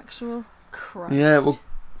 Jesus, actual Christ. Yeah, well,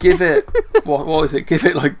 give it what is it? Give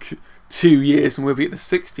it like 2 years, and we'll be at the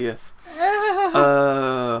 60th.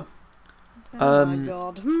 Oh my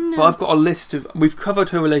God! But I've got a list of. We've covered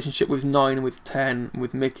her relationship with 9 and with 10, and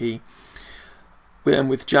with Mickey, and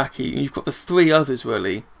with Jackie. And you've got the 3 others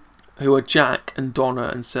really, who are Jack and Donna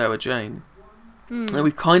and Sarah Jane. And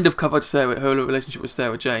we've kind of covered her relationship with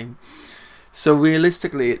Sarah Jane. So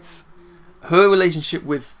realistically, it's her relationship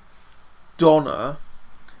with Donna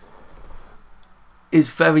is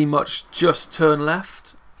very much just turn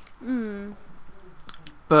left.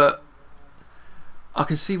 But I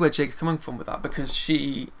can see where Jake's coming from with that, because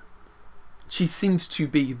she seems to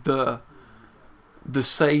be the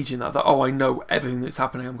sage in that I know everything that's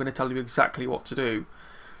happening, I'm going to tell you exactly what to do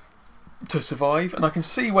to survive. And I can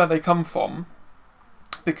see where they come from,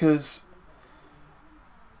 because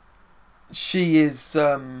she is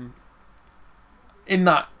in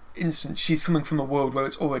that instance, she's coming from a world where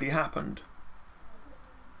it's already happened,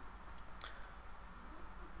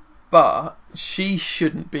 but she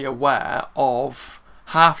shouldn't be aware of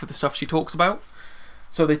half of the stuff she talks about.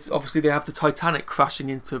 So they have the Titanic crashing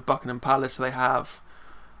into Buckingham Palace. They have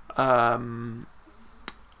the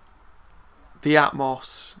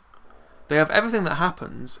Atmos. They have everything that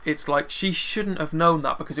happens. It's like she shouldn't have known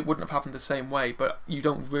that, because it wouldn't have happened the same way. But you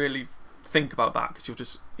don't really think about that because you're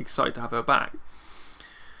just excited to have her back.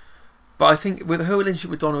 But I think with her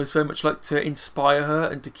relationship with Donna is very much like to inspire her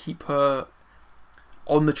and to keep her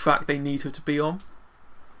on the track they need her to be on.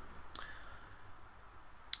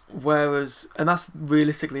 Whereas, and that's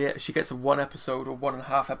realistically it, she gets a 1 episode or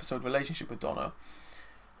 1.5 episode relationship with Donna.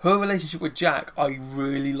 Her relationship with Jack I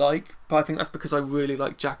really like, but I think that's because I really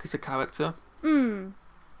like Jack as a character.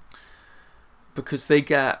 Because they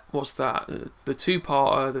get, what's that, the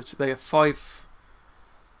 2-parter, they have 5,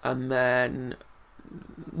 and then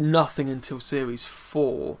nothing until series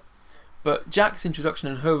 4. But Jack's introduction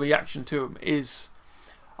and her reaction to him is,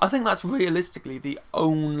 I think that's realistically the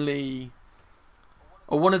only,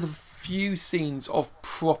 or one of the few scenes of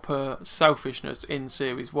proper selfishness in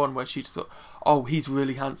series 1, where she just thought, oh, he's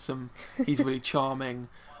really handsome, he's really charming,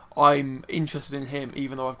 I'm interested in him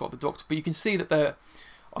even though I've got the Doctor. But you can see that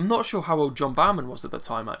I'm not sure how old John Barrowman was at the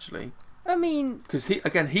time, actually. I mean, because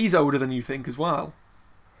he's older than you think as well.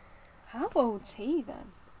 How old's he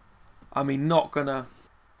then? I mean, not gonna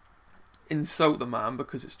insult the man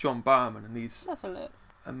because it's John Barrowman and he's Let's have a look.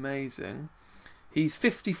 Amazing. He's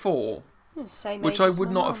 54, Same which age I as would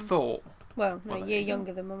my not mum. have thought. Well, no, Well, a there year you go.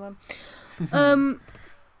 younger than my mum.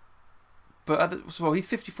 But he's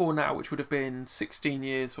 54 now, which would have been 16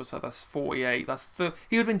 years or so. That's 48. He would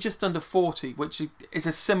have been just under 40, which is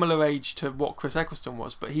a similar age to what Chris Eccleston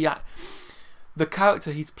was. But the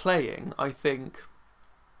character he's playing, I think,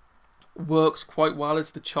 works quite well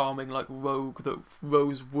as the charming, like, rogue that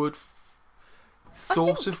Rose would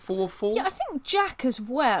sort of fall for. Yeah, I think Jack as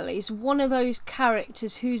well is one of those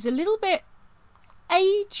characters who's a little bit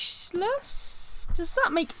ageless. Does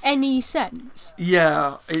that make any sense?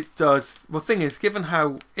 Yeah, it does. Well, the thing is, given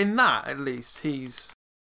how, in that at least, I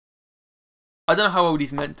don't know how old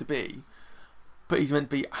he's meant to be, but he's meant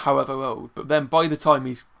to be however old. But then by the time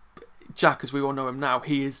he's Jack, as we all know him now,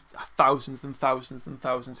 he is thousands and thousands and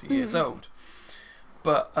thousands of years old.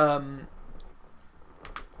 But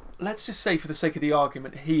let's just say, for the sake of the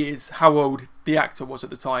argument, he is how old the actor was at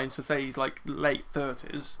the time. So say he's like late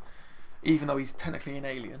 30s, even though he's technically an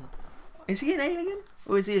alien. Is he an alien?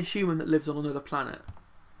 Or is he a human that lives on another planet?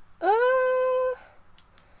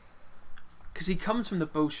 Because he comes from the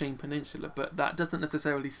Beauchene Peninsula, but that doesn't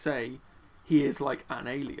necessarily say he is like an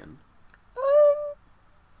alien.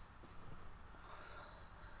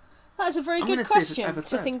 is a very I'm good gonna see if it's question ever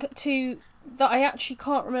said. that I actually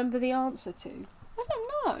can't remember the answer to. I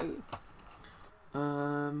don't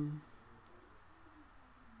know.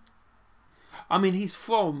 I mean, he's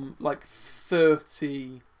from like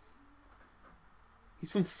 30.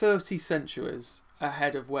 He's from 30 centuries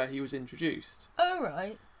ahead of where he was introduced. Oh,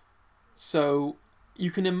 right. So you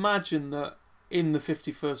can imagine that in the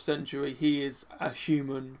 51st century, he is a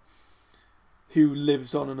human who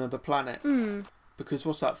lives on another planet. Because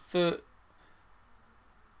what's that?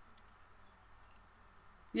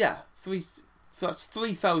 That's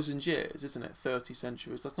 3,000 years, isn't it? 30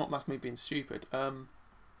 centuries. That's me being stupid.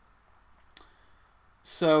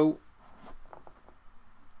 So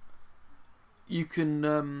you can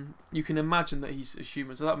imagine that he's a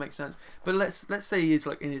human, so that makes sense. But let's say he's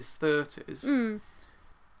like in his 30s.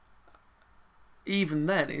 Even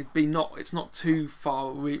then, it's not too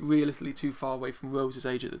far, realistically too far away from Rose's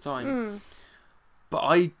age at the time.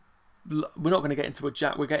 But we're not going to get into a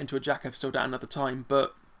Jack. We'll get into a Jack episode at another time.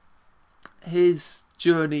 But his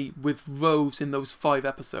journey with Rose in those 5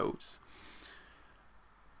 episodes,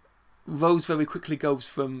 Rose very quickly goes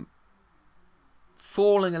from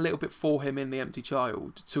falling a little bit for him in The Empty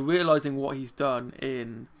Child to realising what he's done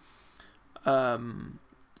in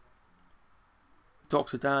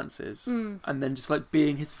Dr. Dances, and then just like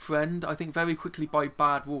being his friend. I think very quickly by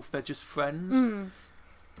Bad Wolf they're just friends.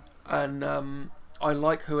 And I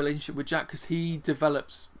like her relationship with Jack because he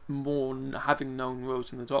develops more having known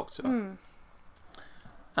Rose and the Doctor.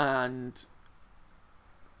 And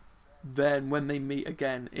then when they meet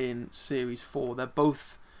again in series 4, they're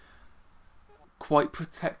both quite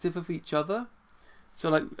protective of each other. So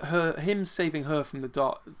like him saving her from the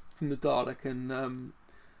Dalek and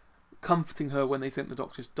comforting her when they think the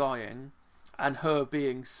Doctor's dying, and her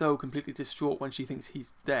being so completely distraught when she thinks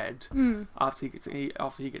he's dead after he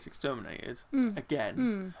gets exterminated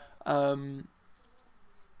again.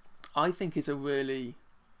 I think is a really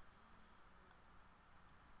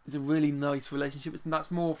nice relationship. That's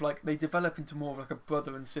more of like they develop into more of like a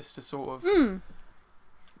brother and sister sort of.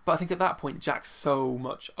 But I think at that point Jack's so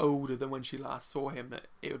much older than when she last saw him that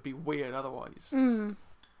it would be weird otherwise.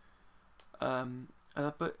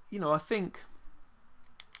 But I think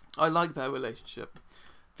I like their relationship.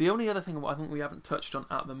 The only other thing I think we haven't touched on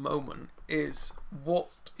at the moment is what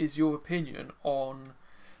is your opinion on,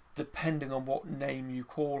 depending on what name you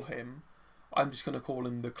call him, I'm just going to call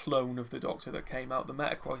him the clone of the Doctor that came out, the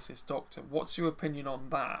Metacrisis Doctor. What's your opinion on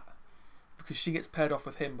that? Because she gets paired off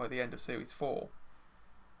with him by the end of series 4.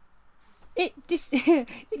 It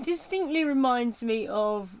distinctly reminds me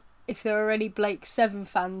of, if there are any Blake 7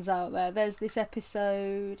 fans out there, there's this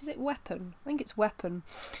episode, is it Weapon? I think it's Weapon,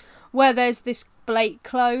 where there's this Blake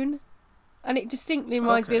clone, and it distinctly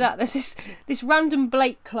reminds me of that. There's this random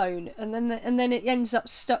Blake clone, and then it ends up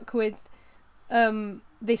stuck with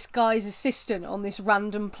this guy's assistant on this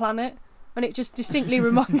random planet, and it just distinctly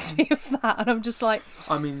reminds me of that, and I'm just like...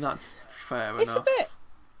 I mean, that's fair enough. It's a bit...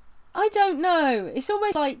 I don't know. It's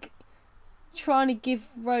almost like trying to give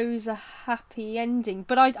Rose a happy ending,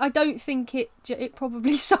 but I don't think it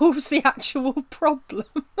probably solves the actual problem.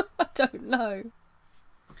 I don't know.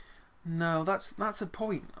 No, that's a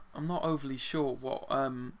point. I'm not overly sure what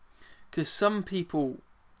because some people,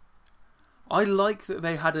 I like that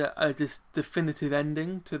they had a this definitive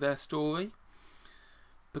ending to their story,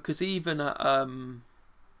 because even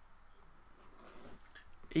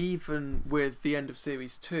with the end of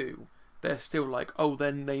series 2, they're still like, oh,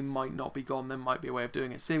 then they might not be gone, there might be a way of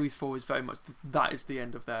doing it. Series 4 is very much, that is the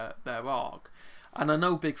end of their arc. And I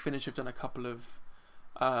know Big Finish have done a couple of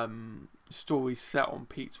stories set on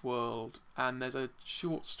Pete's world, and there's a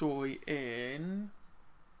short story in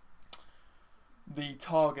the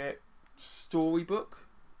Target storybook.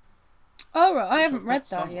 Oh, right, I haven't read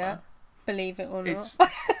that yet. Believe it or not.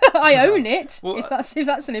 I own it, well, if that's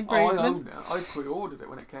an improvement. I own it. I pre-ordered it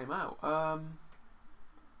when it came out.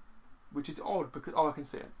 Which is odd because I can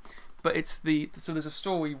see it, but so there's a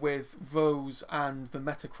story with Rose and the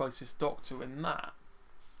Metacrisis Doctor in that,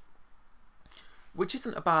 which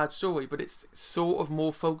isn't a bad story, but it's sort of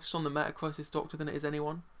more focused on the Metacrisis Doctor than it is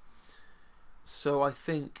anyone. So I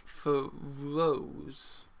think for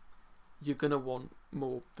Rose, you're gonna want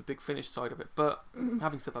more the Big Finish side of it. But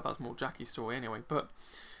having said that, that's more Jackie's story anyway. But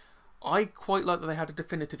I quite like that they had a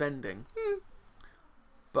definitive ending.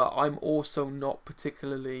 But I'm also not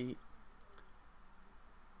particularly.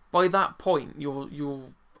 By that point,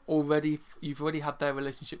 you've already had their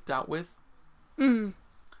relationship dealt with.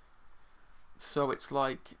 So it's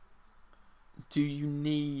like, do you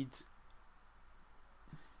need?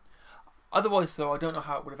 Otherwise, though, I don't know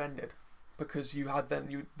how it would have ended, because you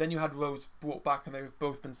had Rose brought back, and they've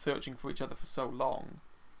both been searching for each other for so long.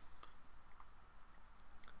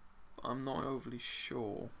 I'm not overly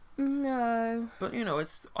sure. No. But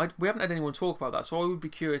we haven't had anyone talk about that, so I would be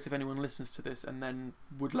curious if anyone listens to this and then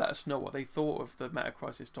would let us know what they thought of the Meta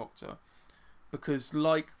Crisis Doctor, because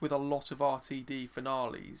like with a lot of RTD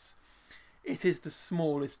finales, it is the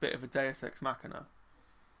smallest bit of a Deus Ex Machina.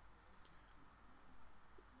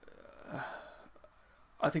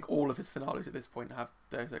 I think all of his finales at this point have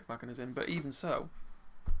Deus Ex Machinas in, but even so,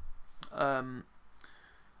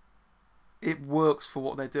 it works for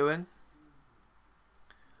what they're doing.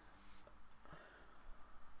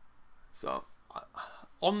 So,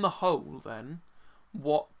 on the whole, then,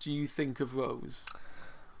 what do you think of Rose?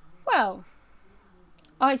 Well,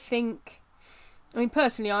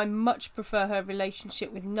 personally, I much prefer her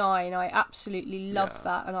relationship with Nine. I absolutely love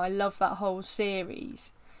that, and I love that whole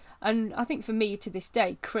series. And I think for me, to this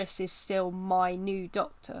day, Chris is still my new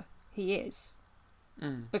Doctor. He is.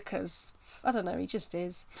 Because, I don't know, he just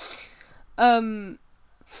is. But,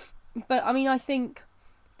 I mean, I think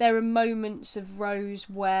there are moments of Rose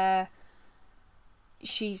where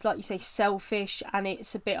she's, like you say, selfish and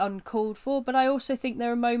it's a bit uncalled for. But I also think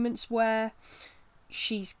there are moments where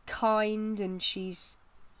she's kind and she's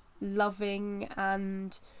loving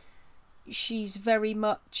and she's very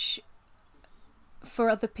much for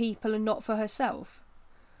other people and not for herself.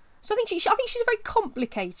 So I think she's a very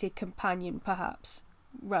complicated companion, perhaps,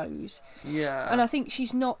 Rose. Yeah. And I think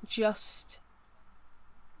she's not just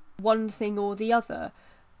one thing or the other.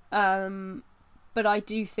 But I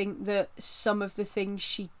do think that some of the things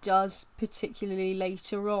she does, particularly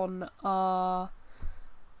later on, are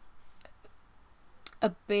a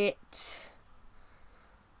bit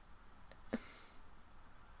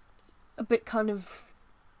kind of,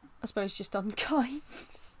 I suppose, just unkind.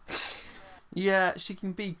 Yeah, she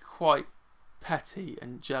can be quite petty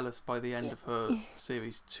and jealous by the end of her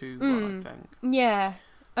series 2 run, I think. Yeah.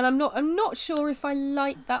 And I'm not sure if I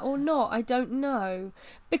like that or not. I don't know.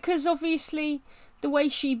 Because obviously the way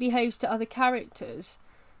she behaves to other characters,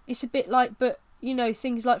 it's a bit like, but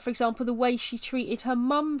things like, for example, the way she treated her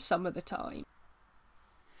mum some of the time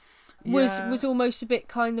was almost a bit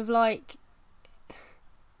kind of like,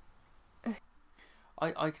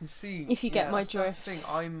 I can see, if you get my drift. That's the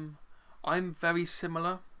thing. I'm very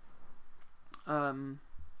similar.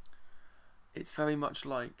 It's very much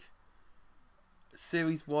like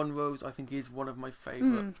Series 1 Rose, I think, is one of my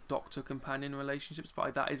favourite Doctor companion relationships,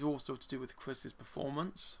 but that is also to do with Chris's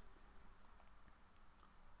performance.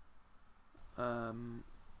 So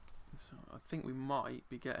I think we might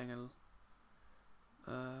be getting an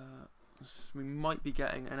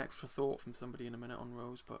extra thought from somebody in a minute on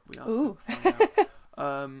Rose, but we have to find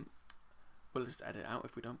out. We'll just edit out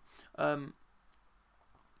if we don't.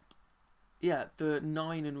 The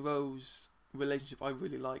Nine and Rose relationship I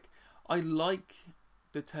really like. I like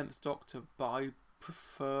the 10th Doctor, but I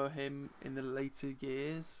prefer him in the later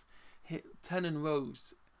years. 10 and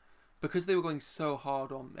Rose, because they were going so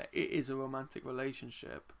hard on there, it is a romantic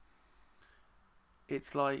relationship.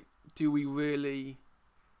 It's like, do we really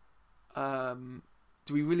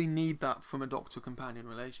need that from a Doctor companion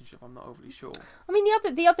relationship? I'm not overly sure. I mean,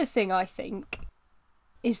 the other thing I think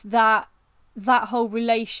is that whole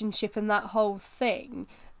relationship and that whole thing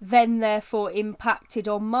then therefore impacted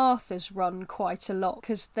on Martha's run quite a lot,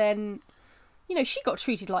 because then, she got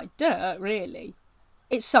treated like dirt, really.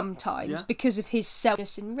 It's sometimes because of his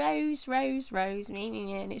selfness and Rose,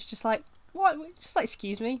 and it's just like, what? It's just like,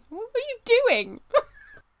 excuse me, what are you doing?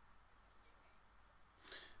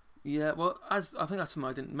 Yeah, well, as I think that's something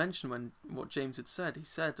I didn't mention when what James had said. He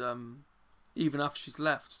said, even after she's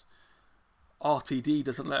left, RTD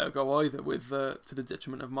doesn't let her go either, with to the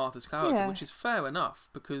detriment of Martha's character, which is fair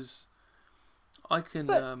enough, because I can.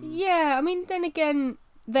 But I mean, then again,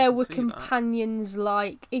 there were companions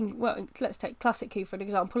like let's take Classic Who for an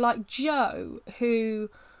example, like Jo, who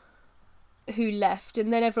left,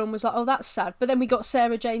 and then everyone was like, "Oh, that's sad." But then we got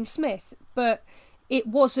Sarah Jane Smith, but it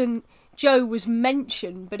wasn't. Jo was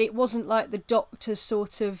mentioned, but it wasn't like the Doctor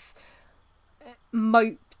sort of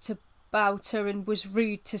moped about her and was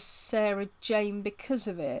rude to Sarah Jane because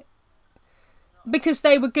of it. Because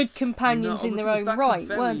they were good companions in their own right,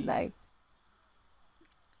 weren't they?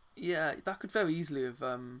 Yeah, that could very easily have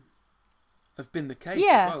been the case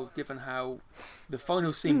as well, given how the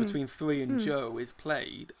final scene between 3 and Jo is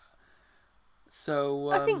played.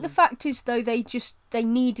 So I think the fact is, though, they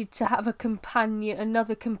needed to have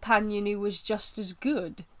another companion who was just as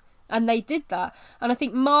good, and they did that. And I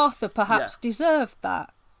think Martha perhaps deserved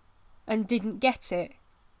that and didn't get it.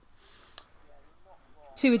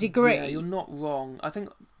 to a degree. Yeah, you're not wrong. I think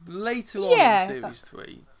later on in Series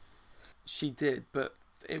 3, she did, but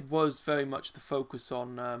it was very much the focus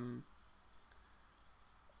on...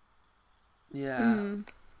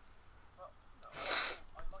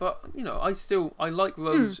 But, you know, I like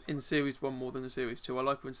Rose in Series 1 more than in Series 2. I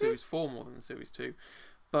like her in Series 4 more than in Series 2.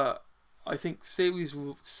 But I think Series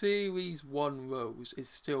 1 Rose is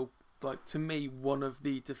still, like, to me, one of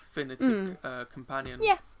the definitive companion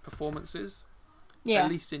performances. Yeah.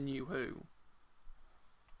 At least in New Who.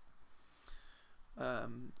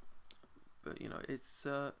 But, you know, it's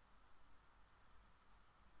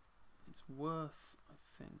worth, I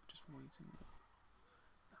think, just waiting...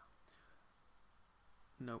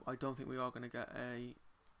 No, I don't think we are going to get a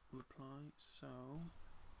reply, so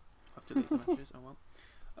I've deleted the messages. Oh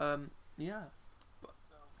well. Yeah.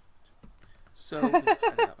 So send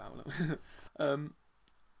that out.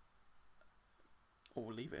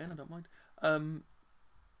 Or leave it in. I don't mind.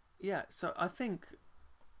 Yeah. So I think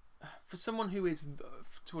for someone who is,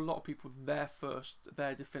 to a lot of people, their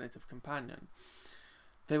definitive companion,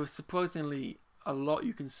 there was surprisingly a lot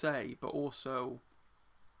you can say, but also,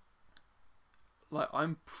 like,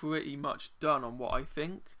 I'm pretty much done on what I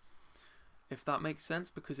think, if that makes sense,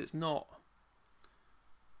 because it's not...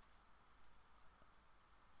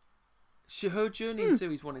 Her journey in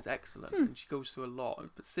Series 1 is excellent, and she goes through a lot,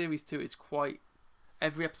 but Series 2 is quite...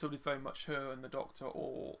 Every episode is very much her and the Doctor,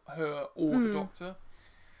 or her or the Doctor.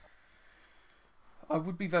 I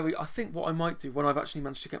would be very... I think what I might do, when I've actually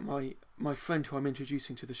managed to get my friend who I'm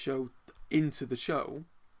introducing to the show into the show...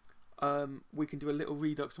 we can do a little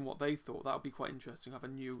redux on what they thought. That would be quite interesting. Have a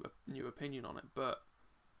new opinion on it. But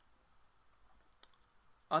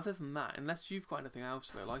other than that, unless you've got anything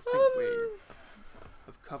else, Lil, I think we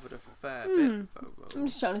have covered a fair bit. I'm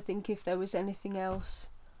just trying to think if there was anything else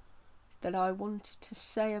that I wanted to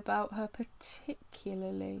say about her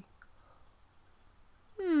particularly.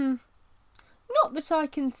 Not that I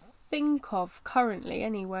can think of currently,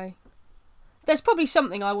 anyway. There's probably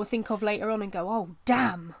something I will think of later on and go, oh,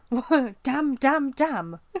 damn.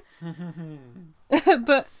 damn.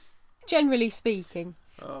 But generally speaking.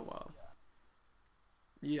 Oh, well.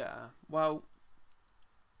 Yeah, well,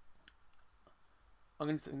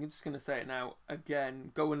 I'm just going to say it now.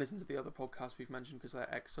 Again, go and listen to the other podcasts we've mentioned because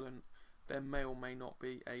they're excellent. There may or may not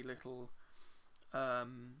be a little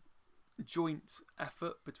joint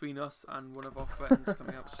effort between us and one of our friends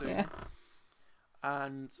coming up soon. Yeah.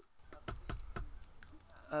 And...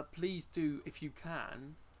 please do, if you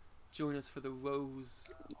can, join us for the Rose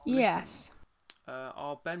Yes. Listen.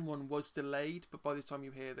 Our Ben one was delayed, but by the time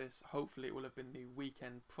you hear this, hopefully it will have been the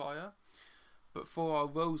weekend prior. But for our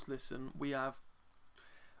Rose Listen, we have,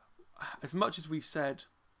 as much as we've said,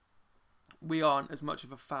 we aren't as much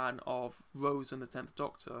of a fan of Rose and the 10th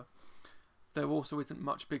Doctor, there also isn't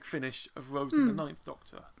much Big Finish of Rose and the 9th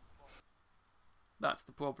Doctor. That's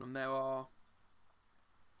the problem. There are...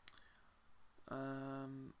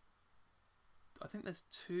 I think there's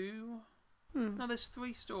 2. No, there's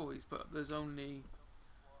 3 stories, but there's only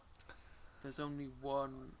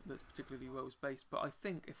one that's particularly Rose based. But I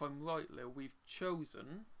think, if I'm right, Lil, we've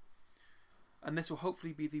chosen, and this will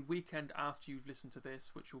hopefully be the weekend after you've listened to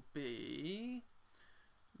this, which will be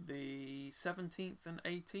the 17th and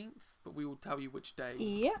 18th. But we will tell you which day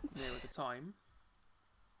nearer the time.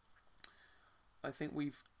 I think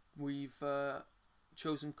we've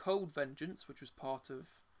chosen Cold Vengeance, which was part of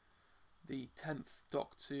the 10th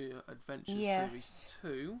Doctor Adventures Series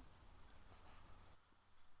 2.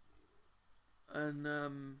 And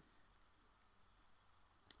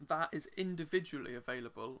that is individually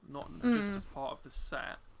available, not just as part of the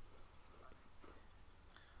set.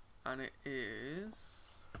 And it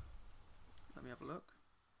is... Let me have a look.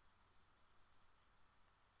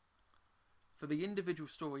 For the individual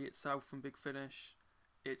story itself from Big Finish,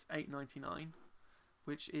 it's $8.99.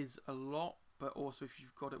 Which is a lot, but also if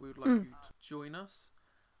you've got it, we would like you to join us.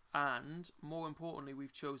 And more importantly,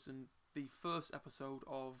 we've chosen the first episode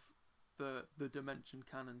of the Dimension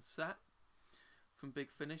Canon set from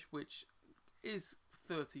Big Finish, which is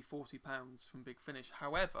 £30-40 from Big Finish.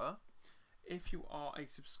 However, if you are a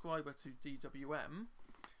subscriber to DWM,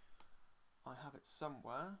 I have it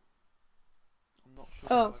somewhere. I'm not sure.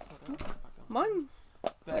 Oh, mine.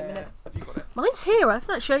 There. Wait a minute. Have you got it? Mine's here. I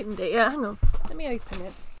haven't actually opened it yet. Hang on. Let me open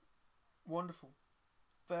it. Wonderful.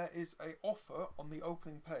 There is an offer on the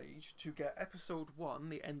opening page to get episode 1,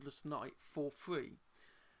 The Endless Night, for free.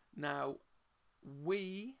 Now,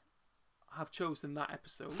 we have chosen that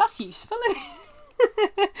episode. That's useful, isn't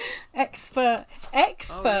it? Expert. Oh,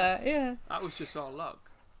 yes. Yeah. That was just our luck.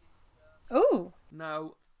 Ooh.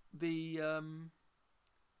 Now, the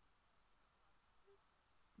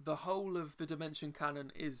the whole of the Dimension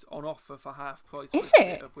Canon is on offer for half price. Is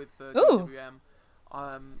it? With the Ooh.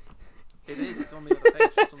 DWM. It is. It's on the other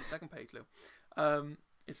page. It's on the second page, Lou.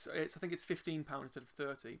 It's. I think it's £15 instead of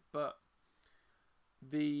 30. But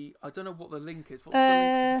I don't know what the link is. What's the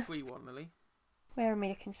link for the free one, Lily? Where am I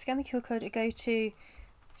looking? Scan the QR code to go to.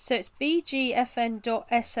 So it's bgfn.sh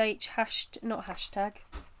not hashtag.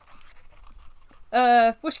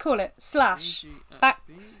 What do you call it? Slash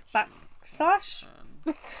backslash,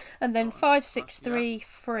 and then 563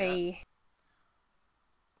 free. Yeah.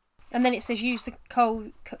 And then it says use the there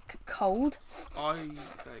you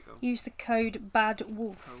go. Use the code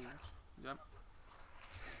BADWOLF. Yep.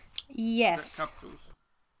 Yes. Capitals.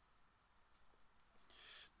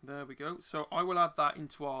 There we go. So I will add that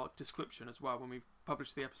into our description as well when we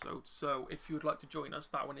publish the episode. So if you would like to join us,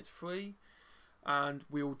 that one is free, and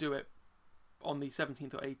we will do it on the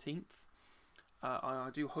 17th or 18th. I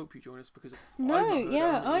do hope you join us because I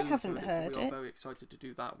haven't heard it. We it. are very excited to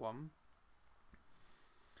do that one.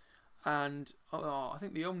 And I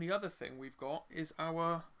think the only other thing we've got is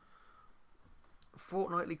our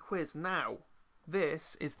fortnightly quiz. Now,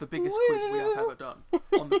 this is the biggest quiz we have ever done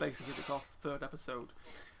on the basis that it's our third episode.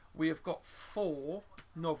 We have got 4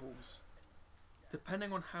 novels.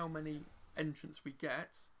 Depending on how many entrants we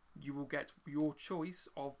get, you will get your choice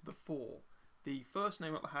of the 4. The first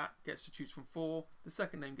name at the hat gets to choose from 4, the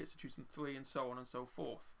second name gets to choose from 3, and so on and so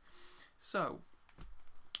forth. So,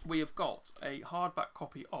 we have got a hardback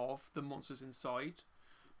copy of The Monsters Inside,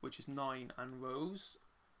 which is 9 and Rose,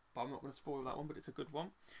 but I'm not going to spoil that one, but it's a good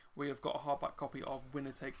one. We have got a hardback copy of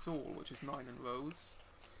Winner Takes All, which is 9 and Rose,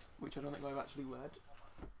 which I don't think I've actually read,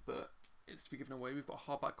 but it's to be given away. We've got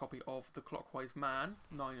a hardback copy of The Clockwise Man,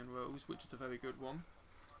 9 and Rose, which is a very good one.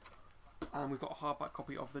 And we've got a hardback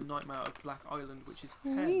copy of The Nightmare of Black Island, which is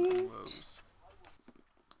 10 and Rose.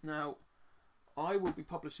 Now, I will be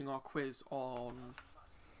publishing our quiz on,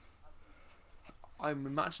 I'm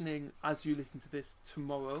imagining, as you listen to this,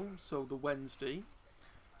 tomorrow, so the Wednesday.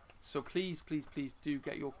 So please, please, please do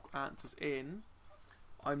get your answers in.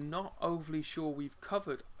 I'm not overly sure we've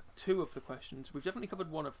covered 2 of the questions. We've definitely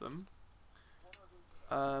covered 1 of them.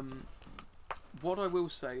 What I will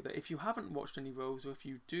say, that if you haven't watched any Rose, or if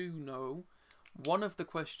you do know, one of the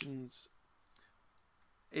questions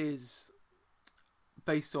is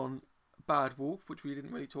based on Bad Wolf, which we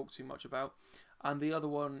didn't really talk too much about, and the other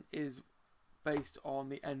one is based on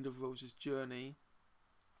the end of Rose's journey.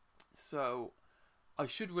 So I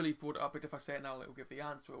should really have brought it up, but if I say it now, it will give the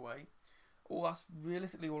answer away. Or that's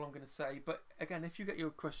realistically all I'm going to say. But again, if you get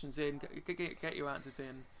your questions in, get your answers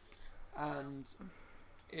in, and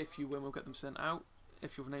if you win, we'll get them sent out.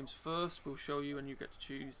 If your name's first, we'll show you and you get to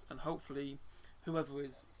choose. And hopefully, whoever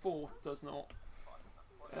is 4th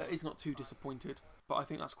is not too disappointed. But I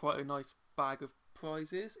think that's quite a nice bag of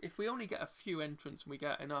prizes. If we only get a few entrants and we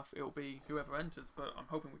get enough, it'll be whoever enters. But I'm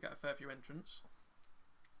hoping we get a fair few entrants.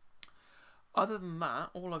 Other than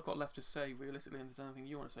that, all I've got left to say, realistically, and if there's anything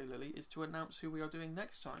you want to say, Lily, is to announce who we are doing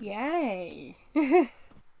next time. Yay!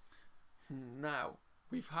 Now,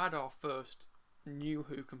 we've had our first New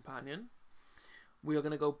Who companion. We are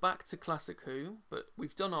going to go back to Classic Who, but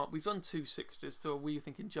we've done 2 60s, so we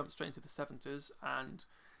thinking jump straight into the 70s, and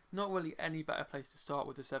not really any better place to start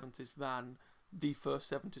with the 70s than the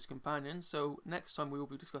first 70s companion. So next time we will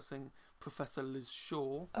be discussing Professor Liz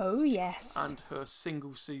Shaw. Oh yes. And her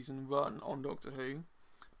single season run on Doctor Who.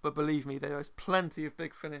 But believe me, there is plenty of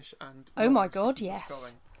Big Finish and oh my god,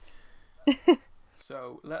 yes.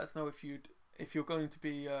 So let us know if you're going to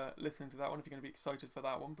be listening to that one, if you're going to be excited for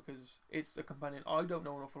that one, because it's a companion I don't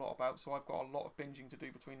know an awful lot about, so I've got a lot of binging to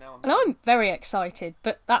do between now and then. And I'm very excited,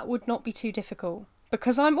 but that would not be too difficult,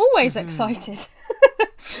 because I'm always excited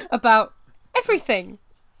about everything.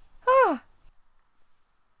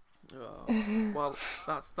 Well,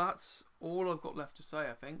 that's all I've got left to say,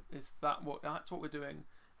 I think, is that's what we're doing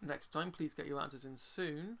next time. Please get your answers in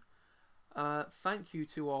soon. Thank you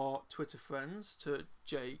to our Twitter friends, to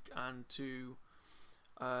Jake and to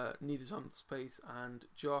Neither Time of Space and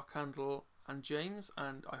Jar Candle and James,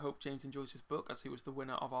 and I hope James enjoys his book as he was the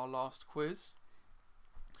winner of our last quiz.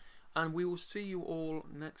 And we will see you all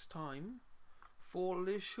next time for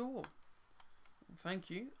Liz Shaw. Thank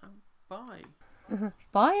you and bye.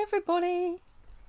 Bye everybody.